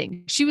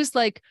anything. She was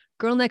like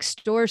girl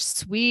next door,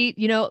 sweet,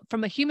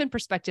 from a human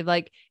perspective,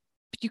 like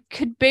you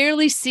could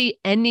barely see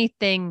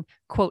anything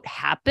quote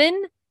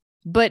happen,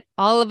 but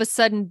all of a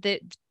sudden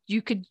that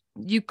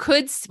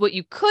what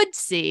you could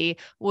see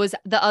was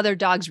the other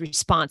dog's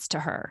response to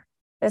her.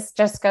 This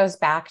just goes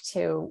back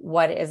to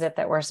what is it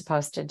that we're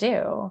supposed to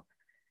do?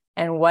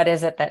 And what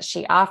is it that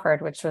she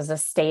offered, which was a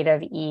state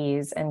of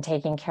ease and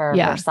taking care of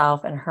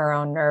herself and her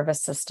own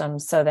nervous system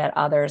so that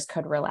others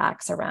could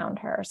relax around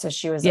her. So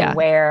she was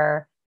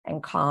aware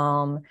and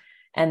calm,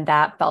 and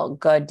that felt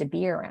good to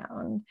be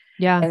around.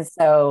 Yeah. And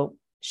so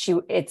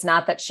it's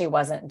not that she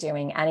wasn't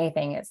doing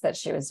anything. It's that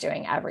she was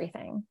doing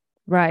everything.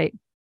 Right.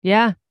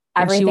 Yeah.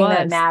 Everything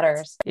that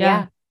matters.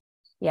 Yeah.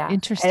 Yeah.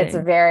 Interesting. And it's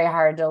very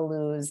hard to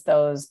lose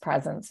those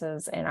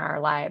presences in our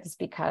lives,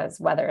 because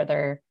whether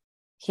they're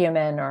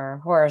human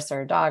or horse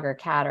or dog or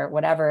cat or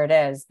whatever it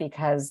is,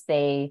 because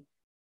they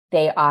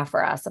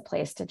offer us a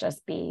place to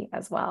just be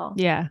as well.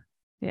 Yeah.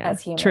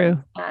 As humans.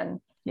 True. And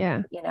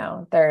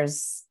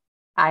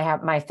I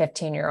have my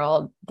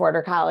 15-year-old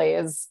border collie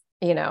is,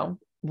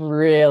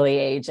 really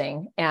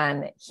aging,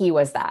 and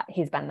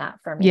he's been that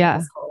for me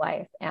his whole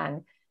life.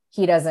 And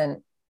he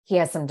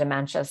has some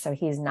dementia, so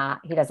he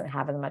doesn't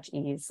have as much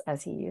ease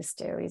as he used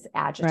to. He's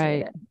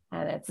agitated,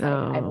 and it's like,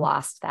 I've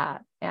lost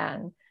that.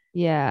 And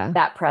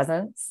that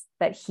presence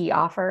that he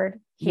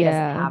offered, he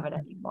doesn't have it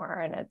anymore.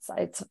 And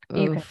it's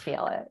you can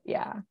feel it.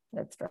 Yeah.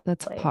 That's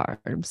hard.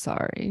 I'm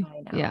sorry.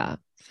 I know. Yeah.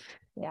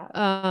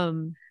 Yeah.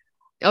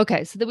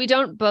 Okay. So that we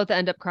don't both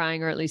end up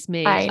crying, or at least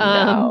me. I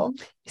know.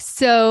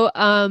 Since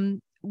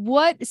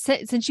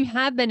you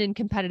have been in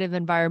competitive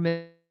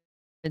environments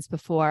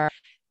before,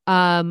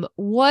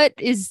 what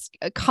is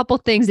a couple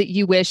things that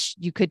you wish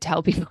you could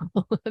tell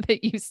people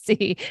that you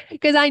see?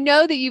 Because I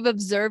know that you've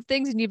observed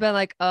things and you've been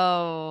like,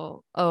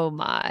 oh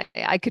my,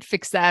 I could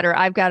fix that, or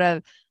I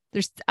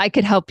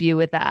could help you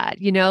with that.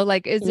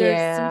 Like, is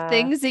there some Yeah.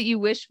 things that you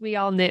wish we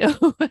all knew?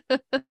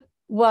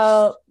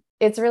 Well,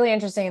 it's really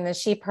interesting in the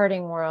sheep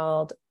herding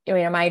world.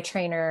 My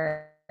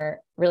trainer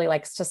really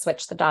likes to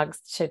switch the dogs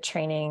to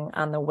training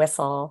on the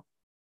whistle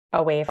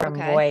away from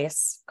Okay.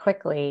 voice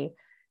quickly,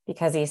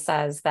 because he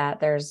says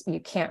that you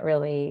can't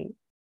really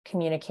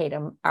communicate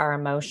our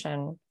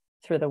emotion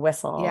through the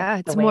whistle Yeah, the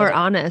it's way more that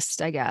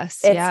honest, I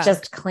guess. it's Yeah.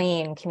 just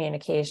clean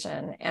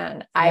communication.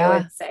 And I Yeah.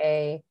 would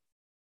say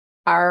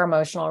our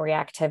emotional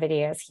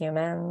reactivity as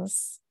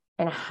humans,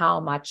 and how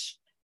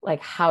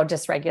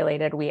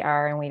dysregulated we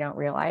are and we don't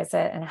realize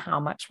it, and how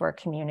much we're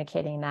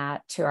communicating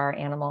that to our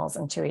animals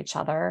and to each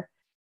other,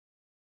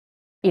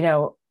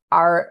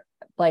 our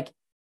like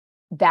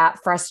that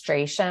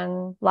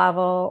frustration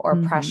level or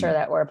pressure Hmm.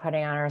 that we're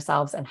putting on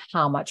ourselves and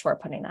how much we're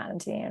putting that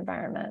into the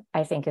environment,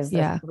 I think is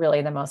Yeah.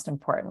 really the most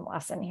important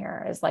lesson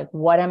here, is like,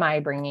 what am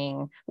I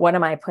putting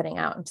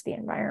out into the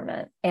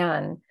environment?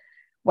 And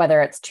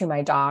whether it's to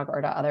my dog or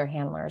to other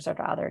handlers or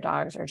to other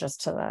dogs, or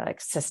just to the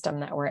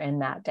system that we're in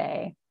that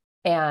day.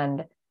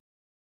 And,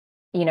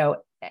 you know,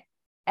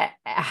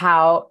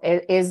 how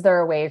is there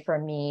a way for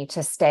me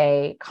to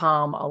stay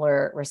calm,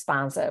 alert,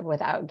 responsive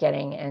without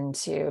getting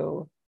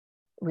into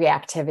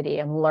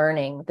reactivity, and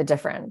learning the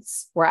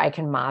difference where I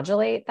can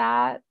modulate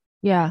that?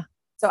 Yeah.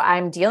 So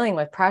I'm dealing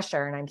with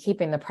pressure and I'm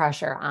keeping the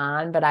pressure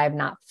on, but I've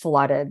not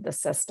flooded the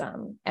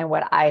system. And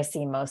what I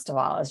see most of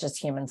all is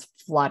just humans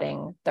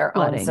flooding their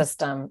own Flooding.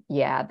 system.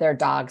 Yeah, their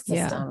dog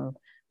Yeah. system,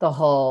 the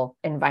whole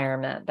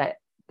environment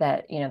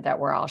that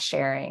we're all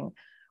sharing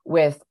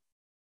with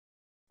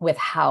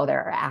how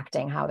they're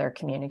acting, how they're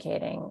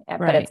communicating, but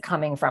Right. it's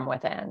coming from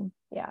within.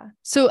 Yeah.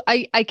 So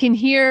I can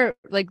hear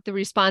like the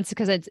response,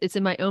 because it's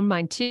in my own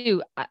mind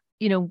too.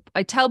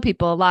 I tell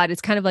people a lot,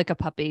 it's kind of like a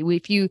puppy.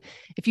 If you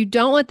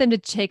don't want them to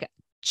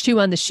chew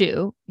on the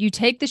shoe, you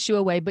take the shoe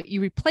away, but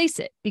you replace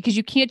it, because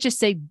you can't just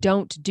say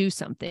don't do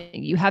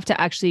something. You have to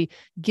actually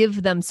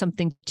give them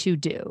something to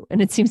do.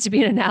 And it seems to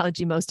be an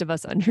analogy most of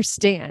us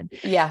understand.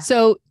 Yeah.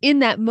 So in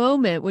that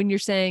moment when you're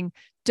saying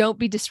don't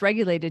be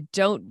dysregulated,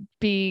 don't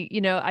be,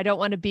 I don't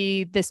want to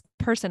be this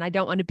person, I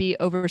don't want to be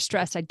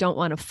overstressed, I don't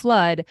want to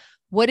flood,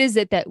 what is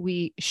it that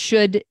we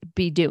should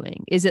be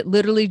doing? Is it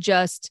literally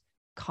just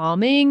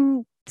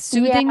calming,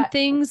 soothing Yeah.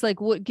 things? Like,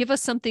 what, give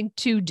us something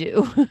to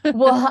do.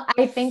 Well,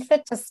 I think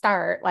that to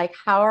start, like,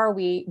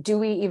 do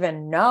we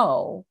even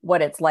know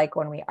what it's like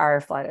when we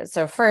are flooded?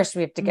 So first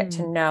we have to get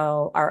to Mm.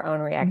 know our own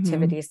Mm-hmm.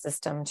 reactivity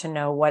system, to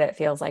know what it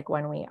feels like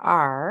when we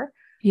are,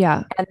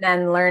 Yeah. and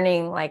then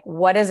learning, like,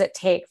 what does it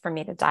take for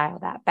me to dial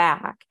that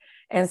back?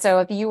 And so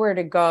if you were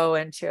to go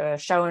into a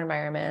show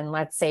environment, and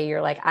let's say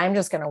you're like, I'm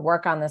just going to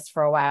work on this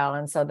for a while.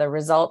 And so the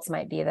results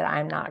might be that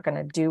I'm not going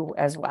to do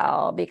as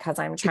well because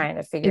I'm trying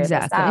to figure this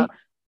out. Exactly.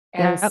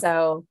 And Yep.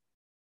 so,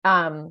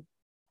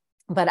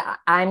 but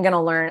I'm going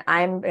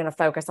to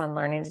focus on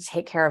learning to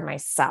take care of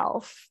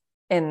myself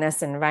in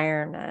this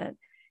environment.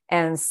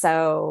 And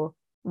so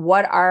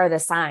what are the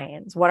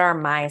signs? What are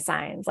my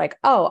signs? Like,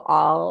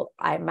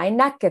 my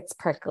neck gets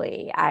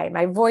prickly.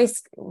 My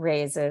voice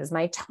raises,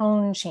 my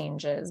tone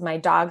changes, my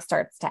dog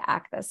starts to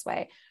act this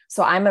way.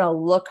 So I'm going to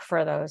look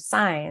for those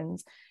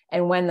signs.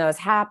 And when those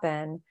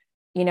happen,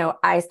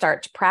 I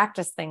start to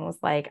practice things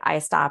like I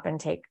stop and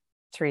take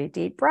 3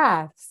 deep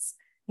breaths.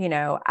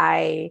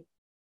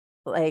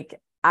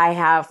 I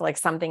have like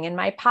something in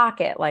my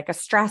pocket, like a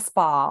stress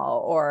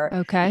ball, or,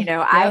 Okay.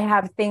 I Yep.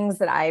 have things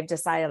that I've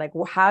decided, like,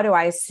 well, how do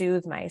I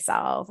soothe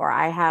myself? Or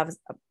I have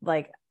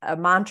like a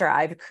mantra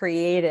I've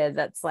created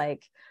that's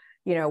like,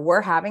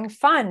 we're having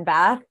fun,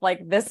 Beth.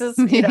 Like, this is,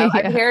 I'm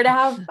Yeah. here to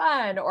have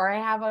fun. Or I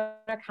have an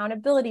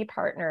accountability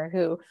partner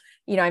who,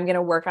 I'm going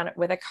to work on it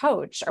with a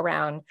coach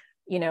around,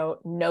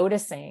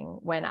 noticing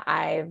when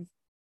I've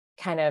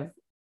kind of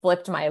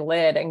flipped my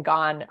lid and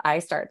I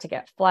start to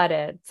get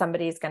flooded.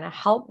 Somebody's going to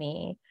help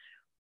me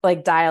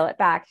like dial it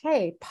back.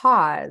 Hey,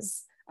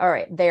 pause. All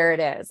right, there it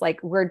is.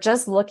 Like, we're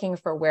just looking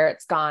for where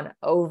it's gone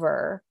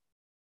over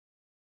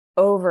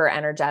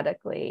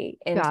energetically,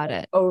 into Got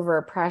it.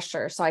 over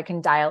pressure, so I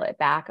can dial it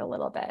back a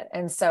little bit.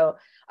 And so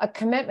a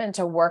commitment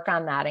to work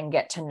on that and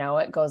get to know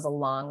it goes a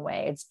long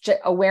way. It's just,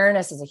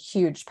 awareness is a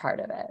huge part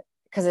of it,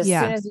 because as soon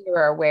Yeah. as you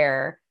are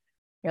aware,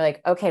 you're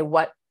like, okay,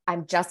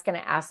 I'm just going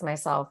to ask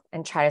myself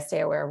and try to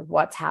stay aware of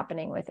what's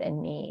happening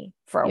within me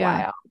for a Yeah.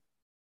 while.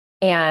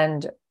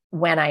 And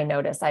when I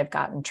notice I've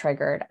gotten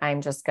triggered,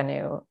 I'm just going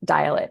to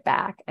dial it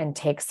back and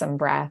take some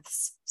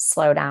breaths,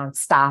 slow down,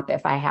 stop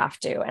if I have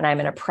to. And I'm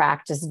going to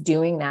practice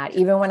doing that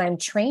even when I'm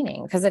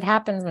training, because it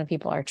happens when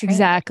people are training.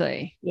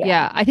 Exactly. Yeah.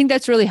 Yeah. I think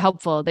that's really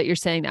helpful that you're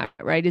saying that,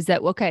 right? Is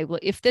that, okay, well,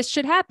 if this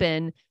should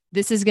happen,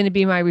 this is going to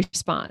be my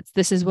response.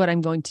 This is what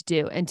I'm going to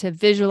do, and to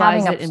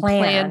visualize it and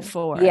plan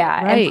for it.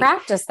 Yeah. Right. And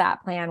practice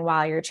that plan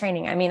while you're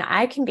training. I mean,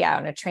 I can be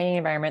out in a training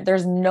environment.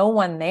 There's no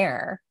one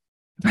there.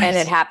 Right. And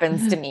it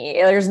happens to me.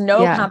 There's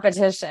no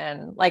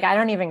competition. Like I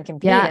don't even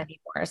compete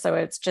anymore. So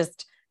it's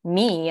just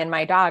me and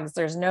my dogs.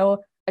 There's no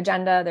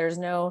agenda. There's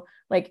no,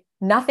 like,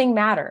 nothing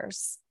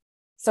matters.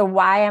 So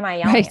why am I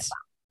yelling at them?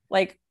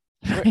 Like,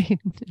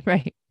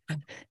 right.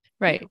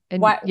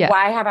 And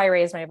why have I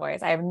raised my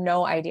voice? I have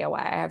no idea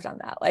why I have done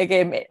that.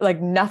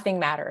 Like nothing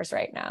matters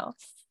right now.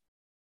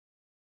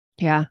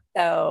 Yeah.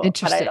 So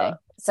interesting.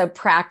 So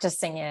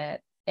practicing it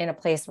in a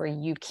place where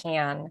you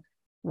can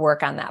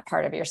work on that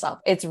part of yourself.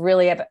 It's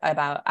really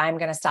about, I'm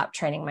going to stop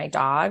training my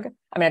dog.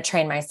 I'm going to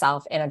train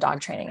myself in a dog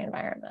training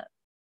environment.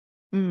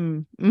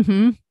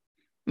 Mm-hmm.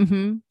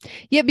 Mm-hmm.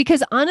 Yeah,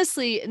 because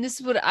honestly, and this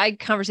is what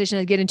conversation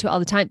I get into all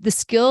the time,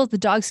 the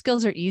dog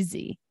skills are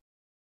easy.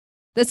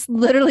 That's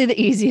literally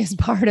the easiest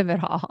part of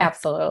it all.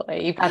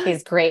 Absolutely. You've got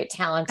these great,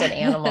 talented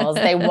animals.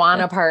 They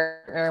want to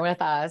partner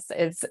with us.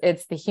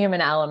 It's the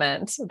human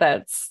element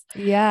that's.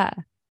 Yeah.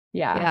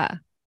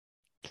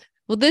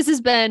 Well, this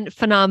has been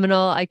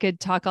phenomenal. I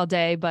could talk all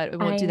day, but I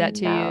won't do that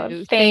to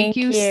you. Thank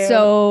you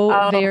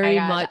so very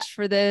much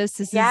for this.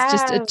 This is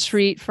just a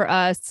treat for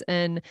us.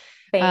 And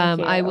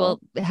I will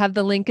have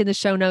the link in the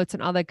show notes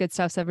and all that good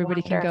stuff, so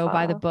everybody can go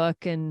buy the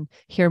book and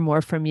hear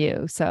more from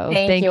you. So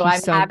thank you.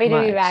 I'm happy to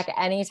be back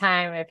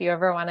anytime. If you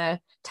ever want to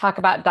talk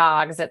about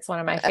dogs, it's one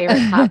of my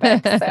favorite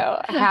topics.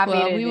 So happy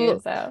to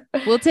do so.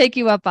 We'll take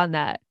you up on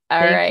that. All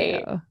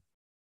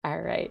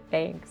right.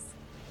 Thanks.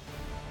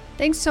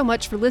 Thanks so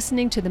much for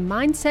listening to the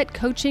Mindset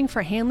Coaching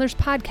for Handlers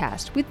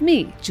podcast with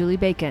me, Julie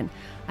Bacon.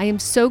 I am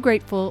so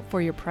grateful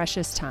for your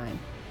precious time.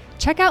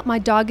 Check out my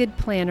Dogged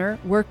Planner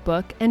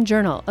workbook and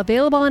journal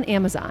available on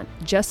Amazon.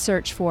 Just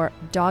search for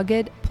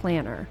Dogged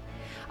Planner.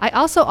 I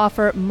also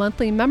offer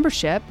monthly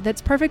membership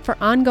that's perfect for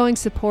ongoing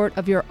support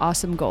of your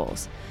awesome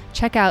goals.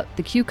 Check out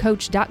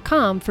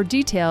theqcoach.com for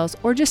details,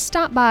 or just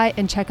stop by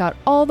and check out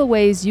all the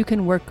ways you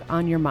can work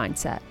on your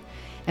mindset.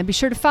 And be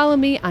sure to follow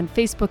me on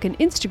Facebook and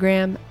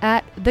Instagram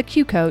at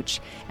theqcoach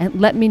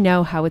and let me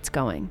know how it's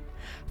going.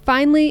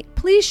 Finally,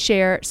 please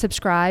share,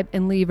 subscribe,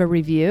 and leave a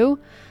review.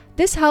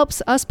 This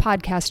helps us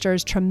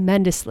podcasters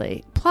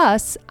tremendously.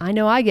 Plus, I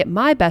know I get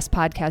my best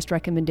podcast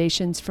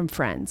recommendations from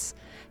friends.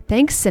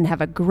 Thanks, and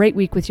have a great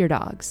week with your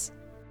dogs.